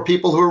also have more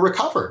people who are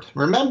recovered.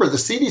 Remember, the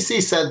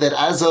CDC said that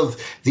as of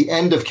the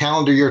end of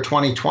calendar year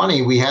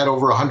 2020, we had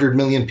over 100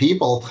 million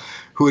people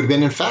who had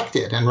been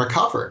infected and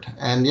recovered.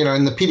 And,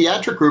 in the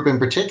pediatric group in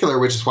particular,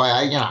 which is why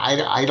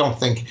I don't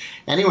think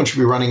anyone should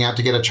be running out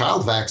to get a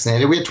child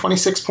vaccinated. We had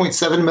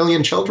 26.7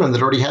 million children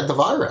that already had the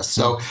virus.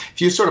 So if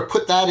you sort of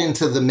put that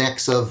into the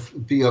mix of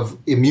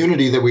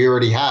immunity that we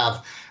already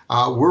have,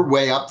 we're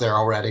way up there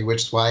already,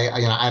 which is why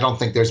I don't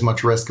think there's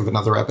much risk of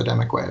another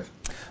epidemic wave.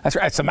 That's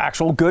right. Some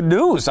actual good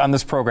news on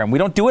this program. We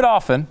don't do it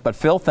often, but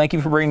Phil, thank you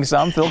for bringing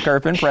some. Phil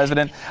Kerpen,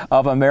 president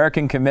of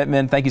American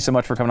Commitment. Thank you so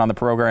much for coming on the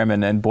program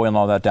and boiling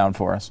all that down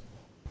for us.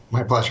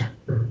 My pleasure.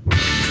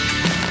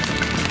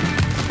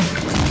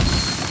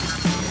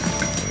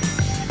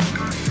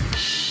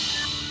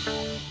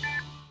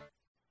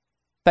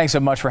 Thanks so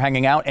much for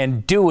hanging out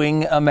and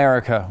doing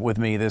America with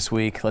me this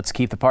week. Let's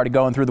keep the party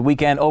going through the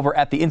weekend over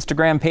at the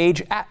Instagram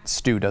page at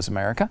Stu Does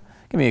America.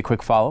 Give me a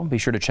quick follow. Be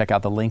sure to check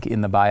out the link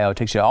in the bio. It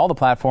takes you to all the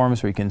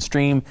platforms where you can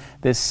stream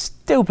this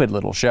stupid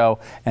little show.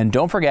 And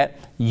don't forget,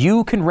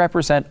 you can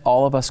represent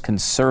all of us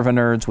conserva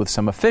nerds with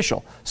some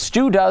official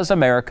Stu Does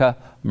America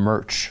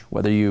merch.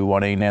 Whether you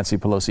want a Nancy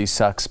Pelosi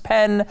sucks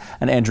pen,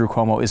 an Andrew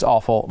Cuomo is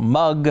awful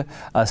mug,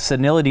 a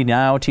Senility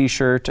Now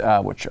t-shirt,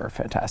 which are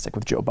fantastic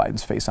with Joe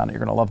Biden's face on it. You're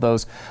going to love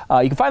those.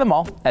 You can find them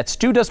all at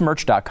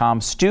StuDoesMerch.com,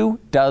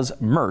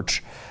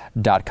 StuDoesMerch.com.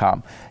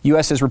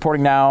 U.S. is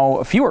reporting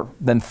now fewer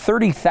than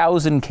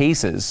 30,000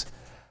 cases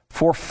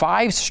for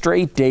 5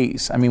 straight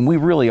days. I mean, we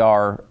really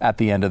are at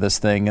the end of this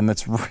thing, and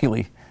it's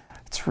really,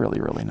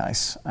 really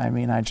nice. I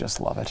mean, I just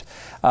love it.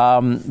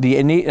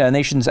 The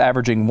nation's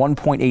averaging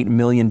 1.8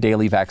 million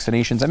daily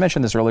vaccinations. I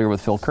mentioned this earlier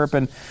with Phil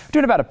Kerpen,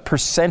 doing about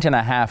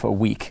 1.5% a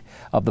week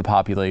of the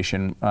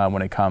population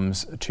when it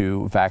comes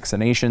to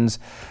vaccinations.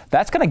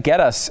 That's going to get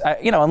us,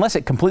 unless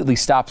it completely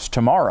stops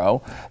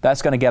tomorrow,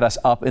 that's going to get us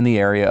up in the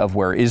area of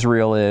where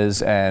Israel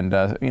is and,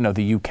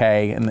 the UK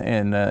and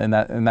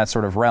in that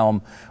sort of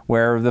realm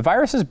where the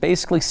virus has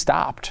basically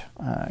stopped.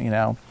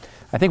 I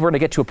think we're going to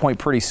get to a point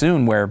pretty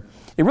soon where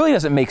it really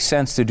doesn't make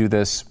sense to do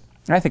this.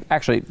 I think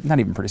actually not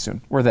even pretty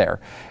soon. We're there.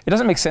 It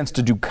doesn't make sense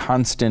to do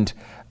constant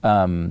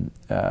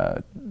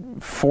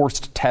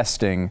forced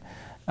testing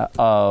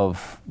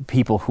of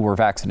people who were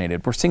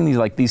vaccinated. We're seeing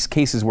these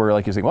cases where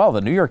you're saying, well,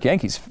 the New York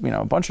Yankees,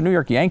 a bunch of New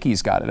York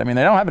Yankees got it. I mean,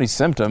 they don't have any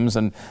symptoms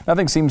and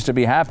nothing seems to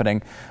be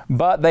happening,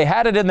 but they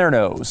had it in their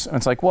nose. And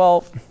it's like,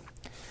 well,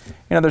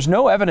 there's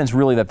no evidence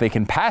really that they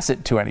can pass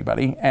it to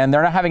anybody and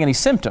they're not having any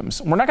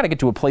symptoms. We're not going to get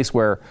to a place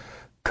where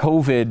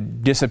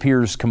COVID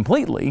disappears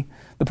completely.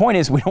 The point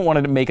is we don't want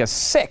it to make us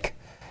sick.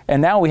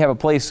 And now we have a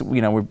place,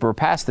 we're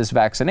past this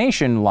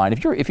vaccination line.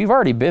 If you've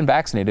already been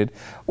vaccinated,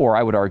 or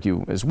I would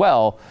argue as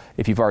well,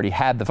 if you've already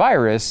had the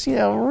virus,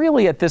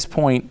 really at this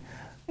point,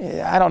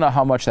 I don't know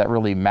how much that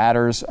really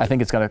matters. I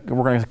think we're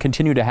going to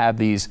continue to have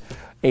these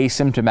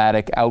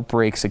asymptomatic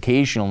outbreaks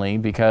occasionally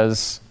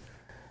because,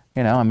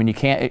 you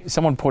can't.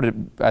 Someone put it,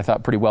 I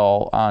thought, pretty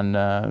well on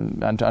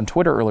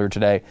Twitter earlier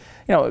today.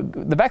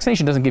 The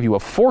vaccination doesn't give you a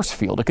force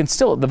field.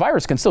 The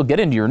virus can still get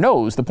into your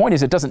nose. The point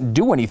is, it doesn't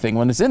do anything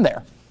when it's in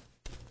there.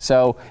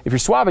 So if you're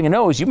swabbing a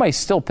nose, you might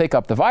still pick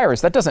up the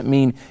virus. That doesn't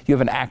mean you have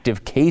an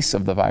active case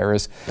of the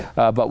virus,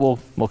 but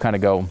we'll kind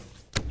of go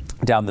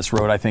down this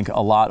road, I think,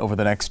 a lot over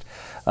the next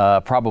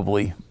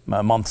probably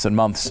months and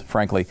months,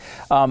 frankly.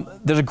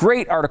 There's a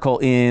great article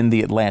in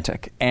The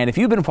Atlantic, and if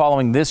you've been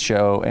following this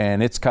show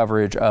and its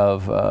coverage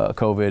of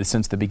COVID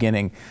since the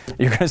beginning,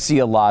 you're going to see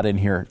a lot in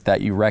here that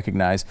you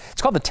recognize.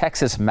 It's called The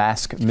Texas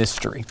Mask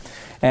Mystery.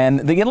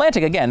 And The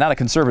Atlantic, again, not a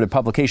conservative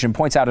publication,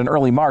 points out in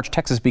early March,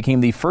 Texas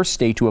became the first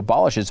state to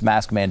abolish its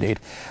mask mandate,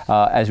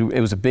 as it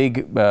was a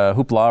big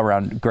hoopla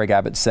around Greg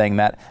Abbott saying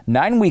that.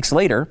 9 weeks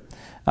later,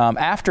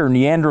 after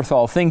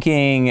Neanderthal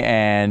thinking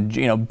and,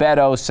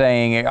 Beto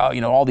saying,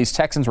 all these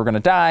Texans were going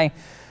to die,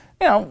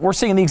 we're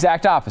seeing the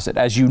exact opposite,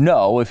 as you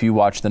know, if you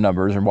watch the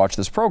numbers and watch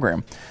this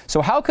program.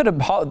 So how could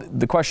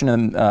the question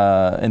in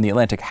The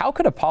Atlantic, how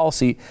could a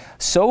policy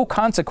so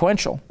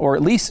consequential, or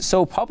at least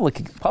so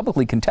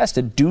publicly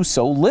contested, do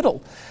so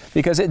little?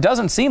 Because it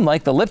doesn't seem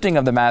like the lifting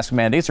of the mask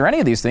mandates or any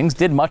of these things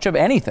did much of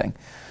anything.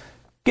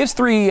 Gives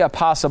 3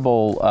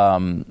 possible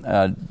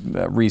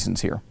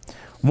reasons here.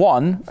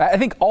 One, I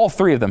think all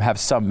 3 of them have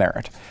some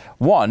merit.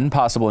 One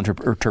possible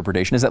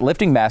interpretation is that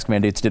lifting mask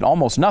mandates did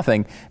almost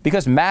nothing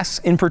because masks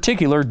in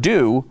particular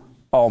do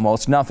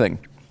almost nothing.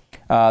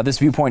 This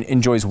viewpoint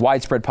enjoys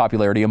widespread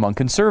popularity among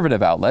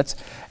conservative outlets,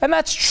 and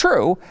that's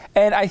true.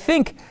 And I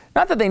think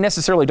not that they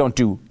necessarily don't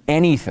do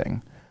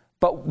anything,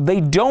 but they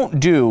don't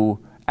do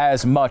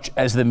as much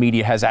as the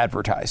media has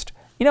advertised.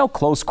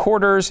 Close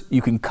quarters,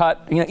 you can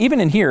cut, even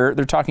in here,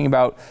 they're talking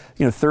about,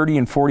 30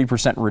 and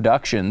 40%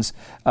 reductions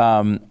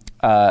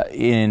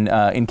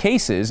in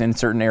cases in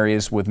certain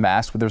areas with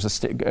masks. There's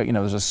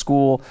a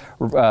school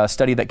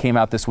study that came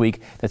out this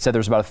week that said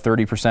there's about a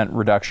 30%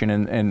 reduction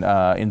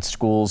in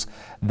schools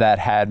that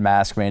had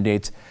mask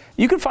mandates.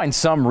 you can find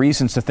some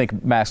reasons to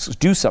think masks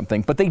do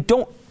something, but they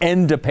don't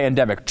end a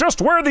pandemic. Just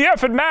wear the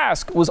effing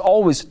mask was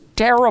always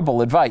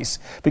terrible advice,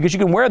 because you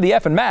can wear the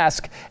effing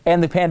mask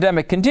and the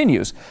pandemic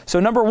continues. So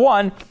number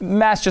one,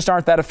 masks just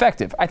aren't that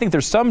effective. I think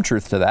there's some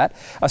truth to that.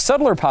 A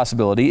subtler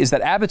possibility is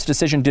that Abbott's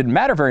decision didn't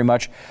matter very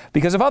much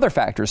because of other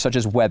factors such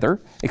as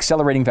weather,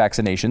 accelerating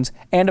vaccinations,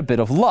 and a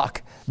bit of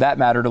luck. That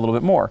mattered a little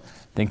bit more.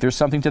 I think there's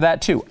something to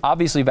that too.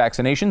 Obviously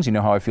vaccinations, you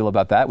know how I feel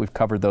about that. We've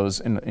covered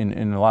those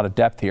in a lot of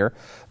depth here.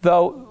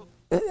 Though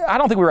I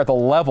don't think we were at the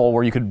level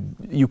where you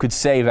could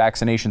say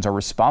vaccinations are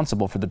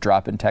responsible for the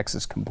drop in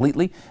Texas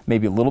completely.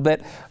 Maybe a little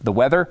bit. The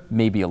weather,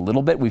 maybe a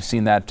little bit. We've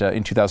seen that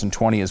in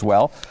 2020 as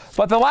well.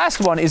 But the last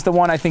one is the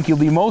one I think you'll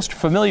be most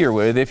familiar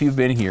with if you've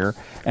been here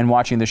and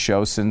watching the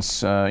show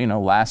since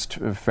last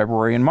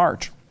February and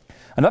March.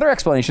 Another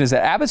explanation is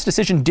that Abbott's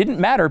decision didn't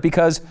matter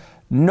because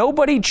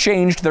nobody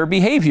changed their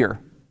behavior.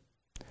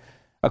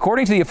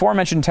 According to the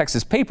aforementioned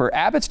Texas paper,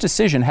 Abbott's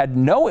decision had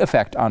no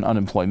effect on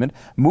unemployment,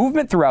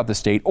 movement throughout the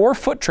state, or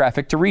foot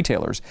traffic to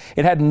retailers.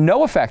 It had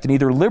no effect in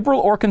either liberal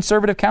or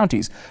conservative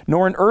counties,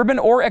 nor in urban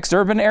or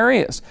exurban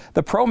areas.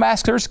 The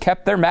pro-maskers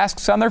kept their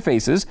masks on their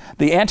faces,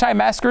 the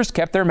anti-maskers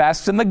kept their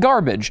masks in the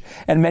garbage,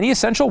 and many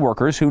essential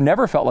workers who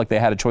never felt like they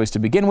had a choice to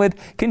begin with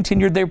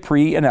continued their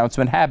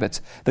pre-announcement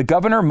habits. The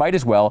governor might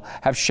as well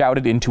have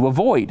shouted into a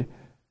void.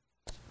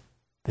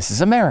 This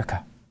is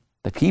America.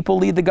 The people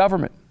lead the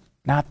government,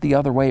 not the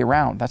other way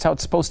around. That's how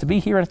it's supposed to be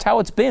here, and it's how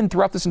it's been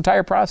throughout this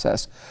entire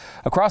process.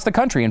 Across the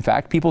country, in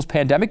fact, people's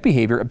pandemic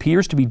behavior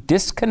appears to be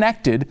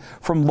disconnected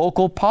from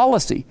local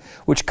policy,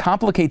 which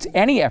complicates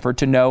any effort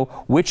to know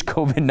which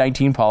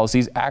COVID-19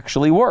 policies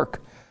actually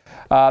work.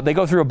 They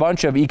go through a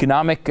bunch of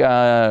economic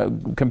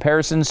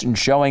comparisons and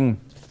showing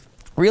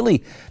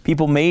really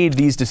people made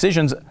these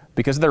decisions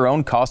because of their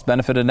own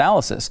cost-benefit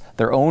analysis,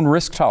 their own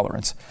risk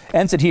tolerance.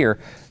 Ends it here.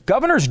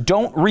 Governors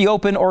don't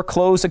reopen or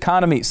close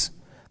economies.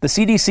 The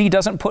CDC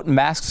doesn't put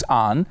masks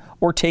on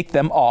or take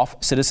them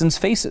off citizens'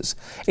 faces.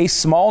 A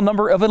small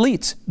number of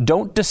elites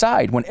don't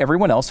decide when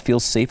everyone else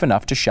feels safe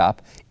enough to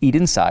shop, eat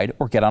inside,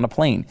 or get on a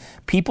plane.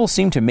 People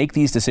seem to make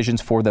these decisions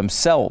for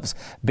themselves,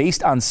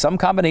 based on some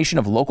combination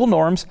of local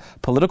norms,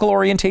 political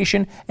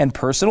orientation, and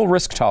personal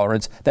risk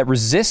tolerance that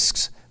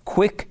resists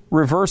quick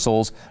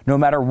reversals, no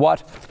matter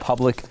what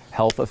public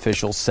health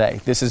officials say.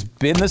 This has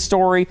been the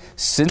story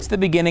since the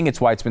beginning.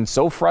 It's why it's been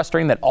so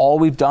frustrating that all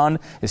we've done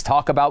is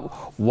talk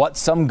about what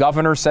some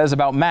governor says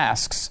about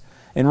masks.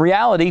 In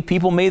reality,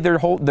 people made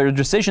their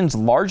decisions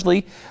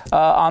largely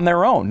on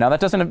their own. Now,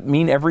 that doesn't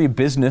mean every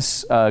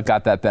business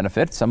got that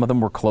benefit. Some of them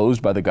were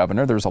closed by the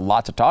governor. There's a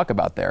lot to talk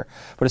about there.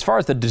 But as far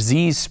as the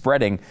disease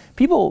spreading,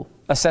 people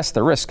assess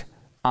the risk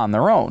on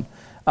their own.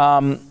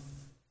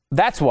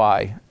 That's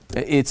why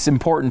it's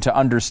important to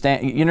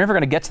understand. You're never going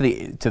to get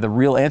to the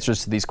real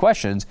answers to these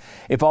questions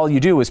if all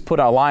you do is put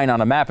a line on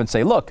a map and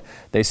say, look,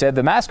 they said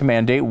the mask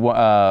mandate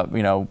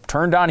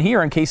turned on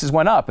here and cases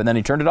went up, and then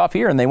he turned it off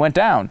here and they went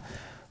down.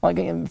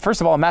 Like,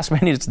 first of all, a mask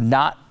mandate is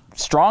not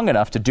strong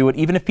enough to do it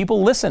even if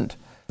people listened.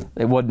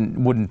 It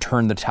wouldn't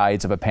turn the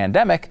tides of a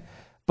pandemic,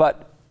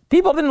 but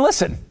people didn't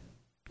listen.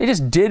 They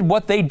just did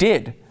what they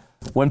did.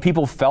 When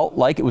people felt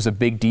like it was a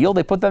big deal,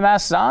 they put the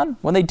masks on.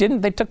 When they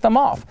didn't, they took them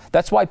off.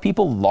 That's why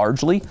people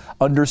largely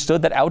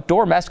understood that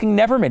outdoor masking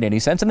never made any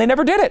sense, and they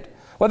never did it,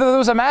 whether there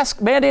was a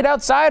mask mandate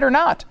outside or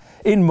not,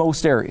 in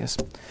most areas.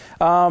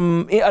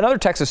 Another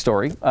Texas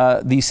story,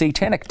 the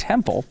Satanic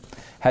Temple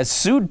has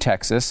sued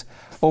Texas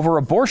over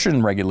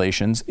abortion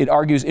regulations it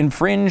argues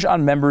infringe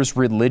on members'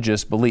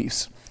 religious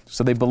beliefs.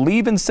 So they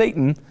believe in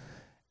Satan,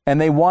 and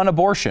they want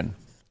abortion.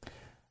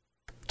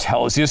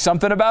 Tells you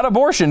something about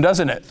abortion,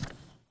 doesn't it?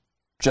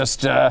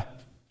 Just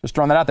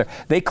throwing that out there.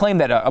 They claim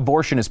that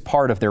abortion is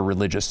part of their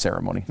religious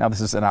ceremony. Now,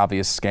 this is an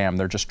obvious scam.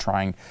 They're just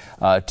trying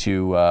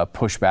to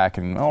push back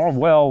and,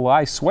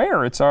 I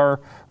swear it's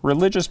our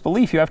religious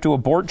belief. You have to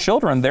abort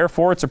children.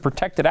 Therefore, it's a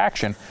protected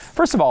action.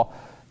 First of all,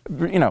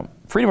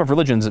 freedom of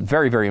religion is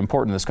very, very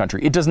important in this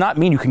country. It does not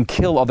mean you can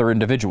kill other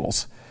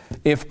individuals.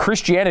 If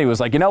Christianity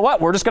was like, you know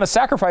what, we're just going to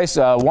sacrifice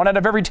 1 out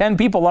of every 10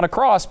 people on a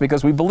cross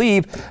because we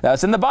believe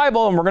that's in the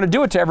Bible and we're going to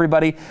do it to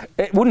everybody,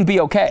 it wouldn't be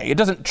okay. It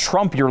doesn't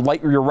trump your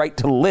right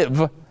to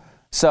live.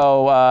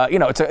 So,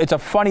 it's a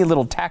funny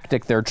little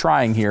tactic they're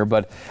trying here,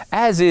 but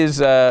as is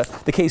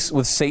the case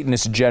with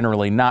Satanists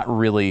generally, not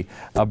really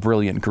a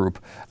brilliant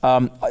group.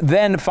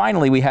 Then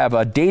finally, we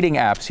have dating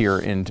apps here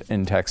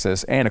in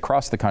Texas and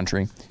across the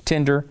country,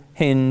 Tinder,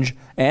 Hinge,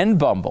 and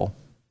Bumble.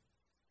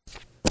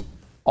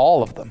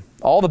 All of them,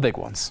 all the big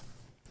ones,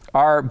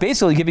 are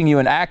basically giving you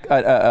an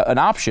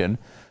option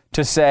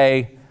to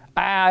say,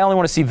 I only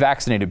want to see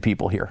vaccinated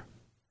people here.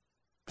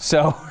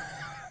 So,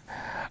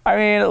 I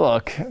mean,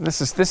 look,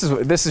 this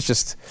is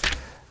just.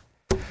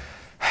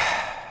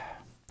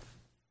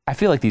 I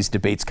feel like these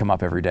debates come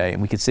up every day, and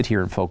we could sit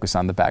here and focus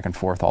on the back and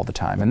forth all the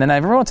time. And then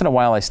every once in a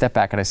while, I step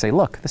back and I say,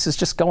 look, this is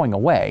just going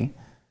away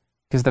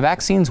because the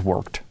vaccine's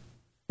worked.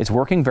 It's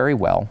working very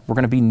well. We're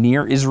going to be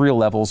near Israel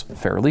levels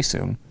fairly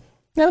soon.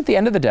 And at the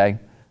end of the day,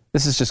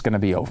 this is just going to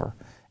be over.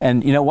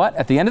 And you know what?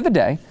 At the end of the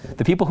day,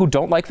 the people who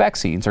don't like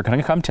vaccines are going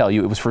to come tell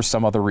you it was for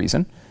some other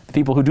reason. The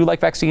people who do like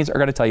vaccines are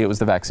going to tell you it was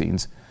the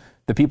vaccines.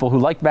 The people who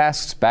liked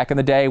masks back in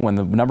the day when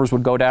the numbers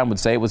would go down would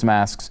say it was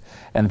masks.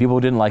 And the people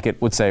who didn't like it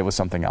would say it was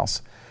something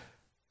else.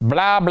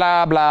 Blah,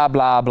 blah, blah,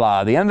 blah,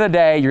 blah. At the end of the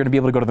day, you're going to be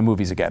able to go to the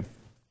movies again.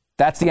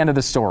 That's the end of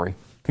the story.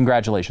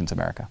 Congratulations,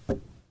 America.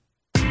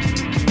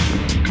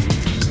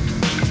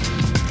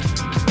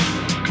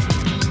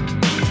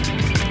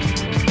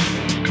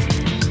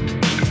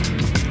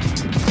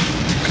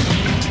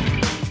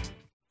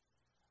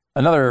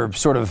 Another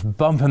sort of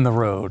bump in the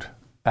road,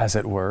 as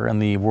it were, in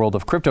the world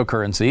of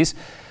cryptocurrencies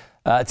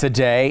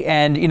today.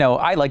 And, you know,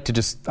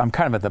 I'm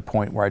kind of at the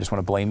point where I just want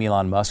to blame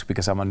Elon Musk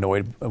because I'm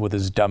annoyed with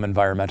his dumb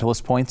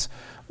environmentalist points.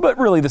 But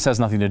really, this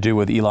has nothing to do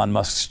with Elon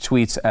Musk's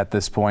tweets at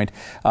this point.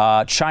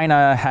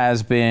 China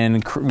has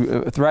been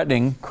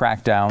threatening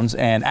crackdowns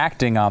and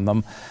acting on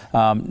them.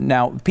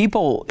 Now,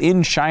 people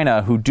in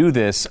China who do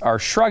this are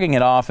shrugging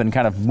it off and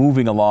kind of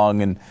moving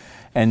along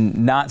and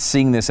not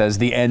seeing this as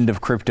the end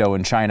of crypto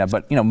in China.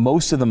 But, you know,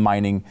 most of the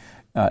mining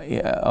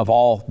of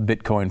all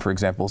Bitcoin, for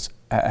example,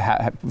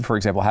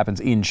 happens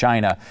in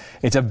China.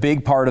 It's a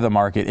big part of the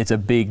market. It's a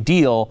big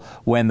deal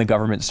when the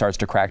government starts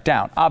to crack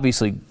down.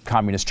 Obviously,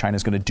 communist China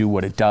is going to do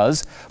what it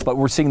does, but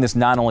we're seeing this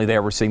not only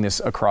there, we're seeing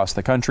this across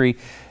the country.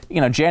 You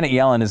know, Janet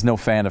Yellen is no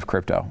fan of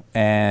crypto,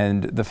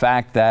 and the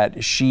fact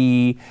that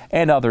she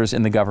and others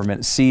in the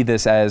government see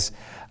this as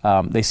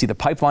they see the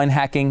pipeline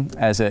hacking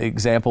as an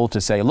example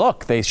to say,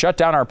 look, they shut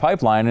down our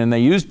pipeline and they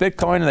used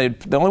Bitcoin. And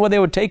the only way they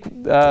would take,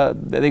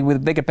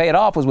 they could pay it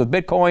off was with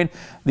Bitcoin.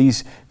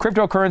 These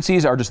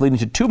cryptocurrencies are just leading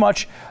to too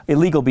much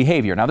illegal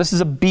behavior. Now, this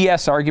is a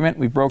BS argument.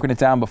 We've broken it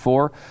down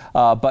before.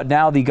 But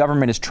now the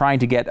government is trying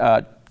to get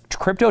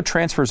crypto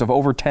transfers of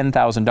over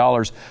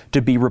 $10,000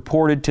 to be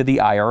reported to the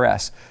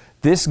IRS.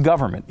 This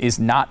government is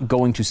not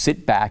going to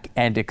sit back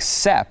and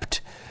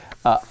accept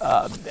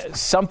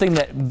something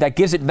that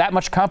gives it that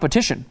much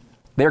competition.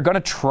 They're going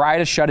to try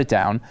to shut it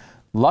down.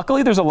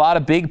 Luckily, there's a lot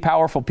of big,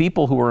 powerful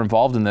people who are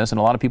involved in this, and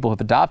a lot of people have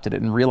adopted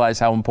it and realize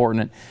how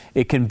important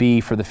it can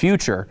be for the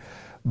future.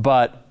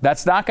 But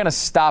that's not going to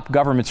stop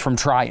governments from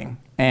trying,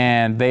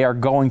 and they are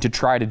going to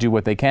try to do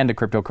what they can to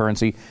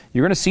cryptocurrency.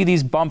 You're going to see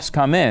these bumps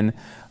come in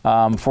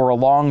for a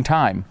long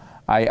time.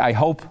 I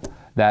hope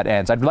that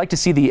ends. I'd like to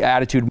see the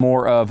attitude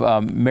more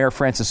of Mayor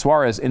Francis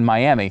Suarez in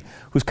Miami,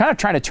 who's kind of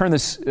trying to turn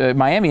this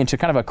Miami into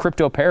kind of a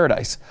crypto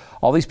paradise.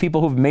 All these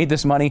people who've made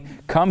this money,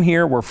 come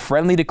here. We're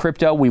friendly to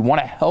crypto. We want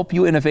to help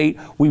you innovate.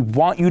 We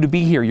want you to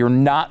be here. You're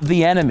not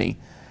the enemy.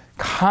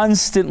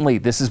 Constantly,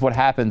 this is what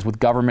happens with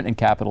government and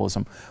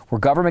capitalism, where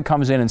government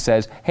comes in and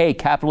says, hey,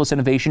 capitalist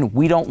innovation,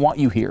 we don't want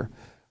you here.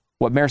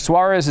 What Mayor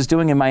Suarez is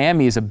doing in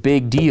Miami is a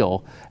big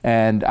deal,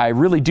 and I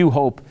really do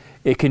hope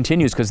it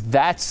continues, because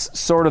that's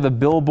sort of the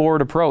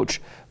billboard approach.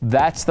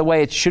 That's the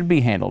way it should be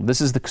handled. This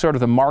is the sort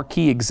of the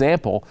marquee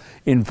example.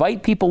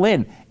 Invite people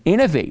in,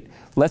 innovate.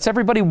 Let's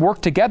everybody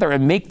work together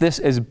and make this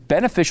as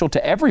beneficial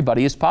to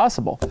everybody as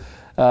possible.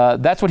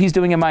 That's what he's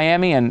doing in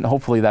Miami, and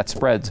hopefully that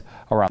spreads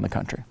around the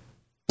country.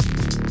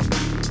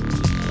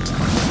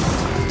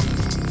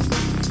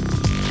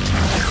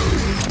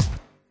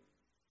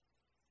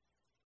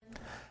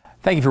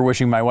 Thank you for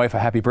wishing my wife a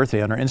happy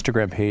birthday on her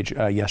Instagram page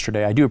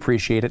yesterday. I do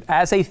appreciate it.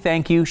 As a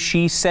thank you,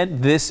 she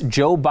sent this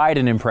Joe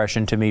Biden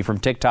impression to me from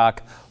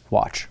TikTok.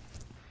 Watch.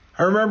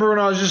 I remember when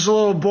I was just a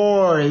little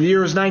boy. The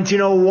year was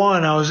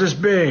 1901. I was this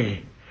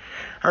big.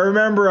 I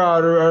remember I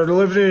would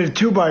live in a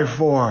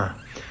 2x4.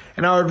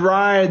 And I would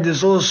ride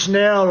this little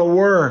snail to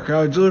work.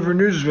 I would deliver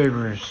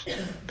newspapers.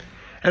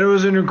 And it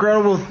was an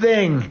incredible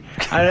thing.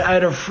 I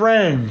had a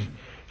friend.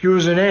 He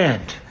was an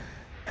ant.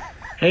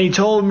 And he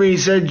told me, he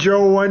said,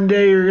 Joe, one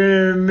day you're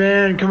going to,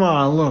 man, come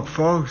on, look,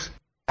 folks.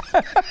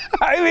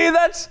 I mean,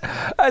 that's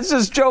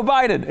just Joe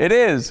Biden. It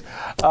is.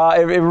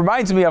 It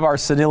reminds me of our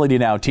Senility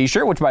Now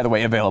t-shirt, which, by the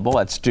way, available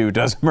at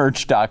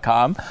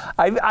StuDoesMerch.com.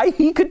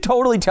 He could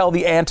totally tell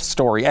the ant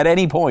story at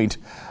any point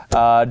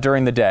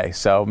during the day.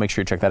 So make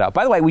sure you check that out.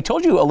 By the way, we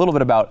told you a little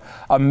bit about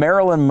a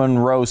Marilyn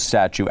Monroe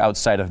statue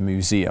outside of a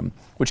museum,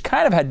 which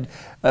kind of had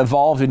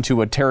evolved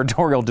into a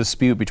territorial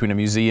dispute between a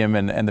museum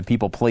and the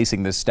people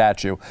placing this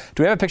statue.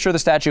 Do we have a picture of the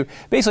statue?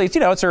 Basically,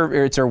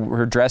 it's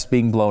her dress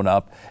being blown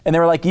up. And they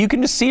were like, you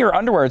can just see her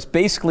underwear. It's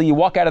basically, you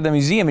walk out of the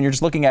museum and you're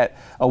just looking at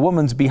a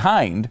woman's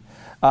behind.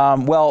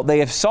 Well, they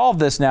have solved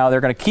this now.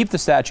 They're going to keep the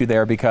statue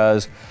there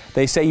because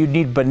they say you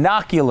need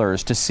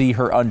binoculars to see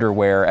her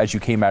underwear as you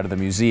came out of the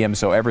museum,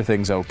 so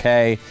everything's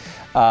okay.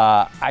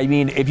 I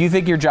mean, if you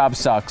think your job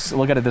sucks,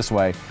 look at it this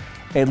way.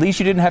 At least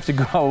you didn't have to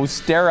go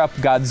stare up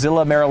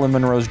Godzilla Marilyn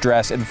Monroe's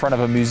dress in front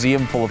of a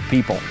museum full of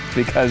people,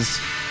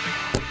 because,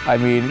 I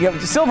mean,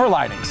 silver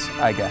linings,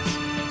 I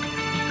guess.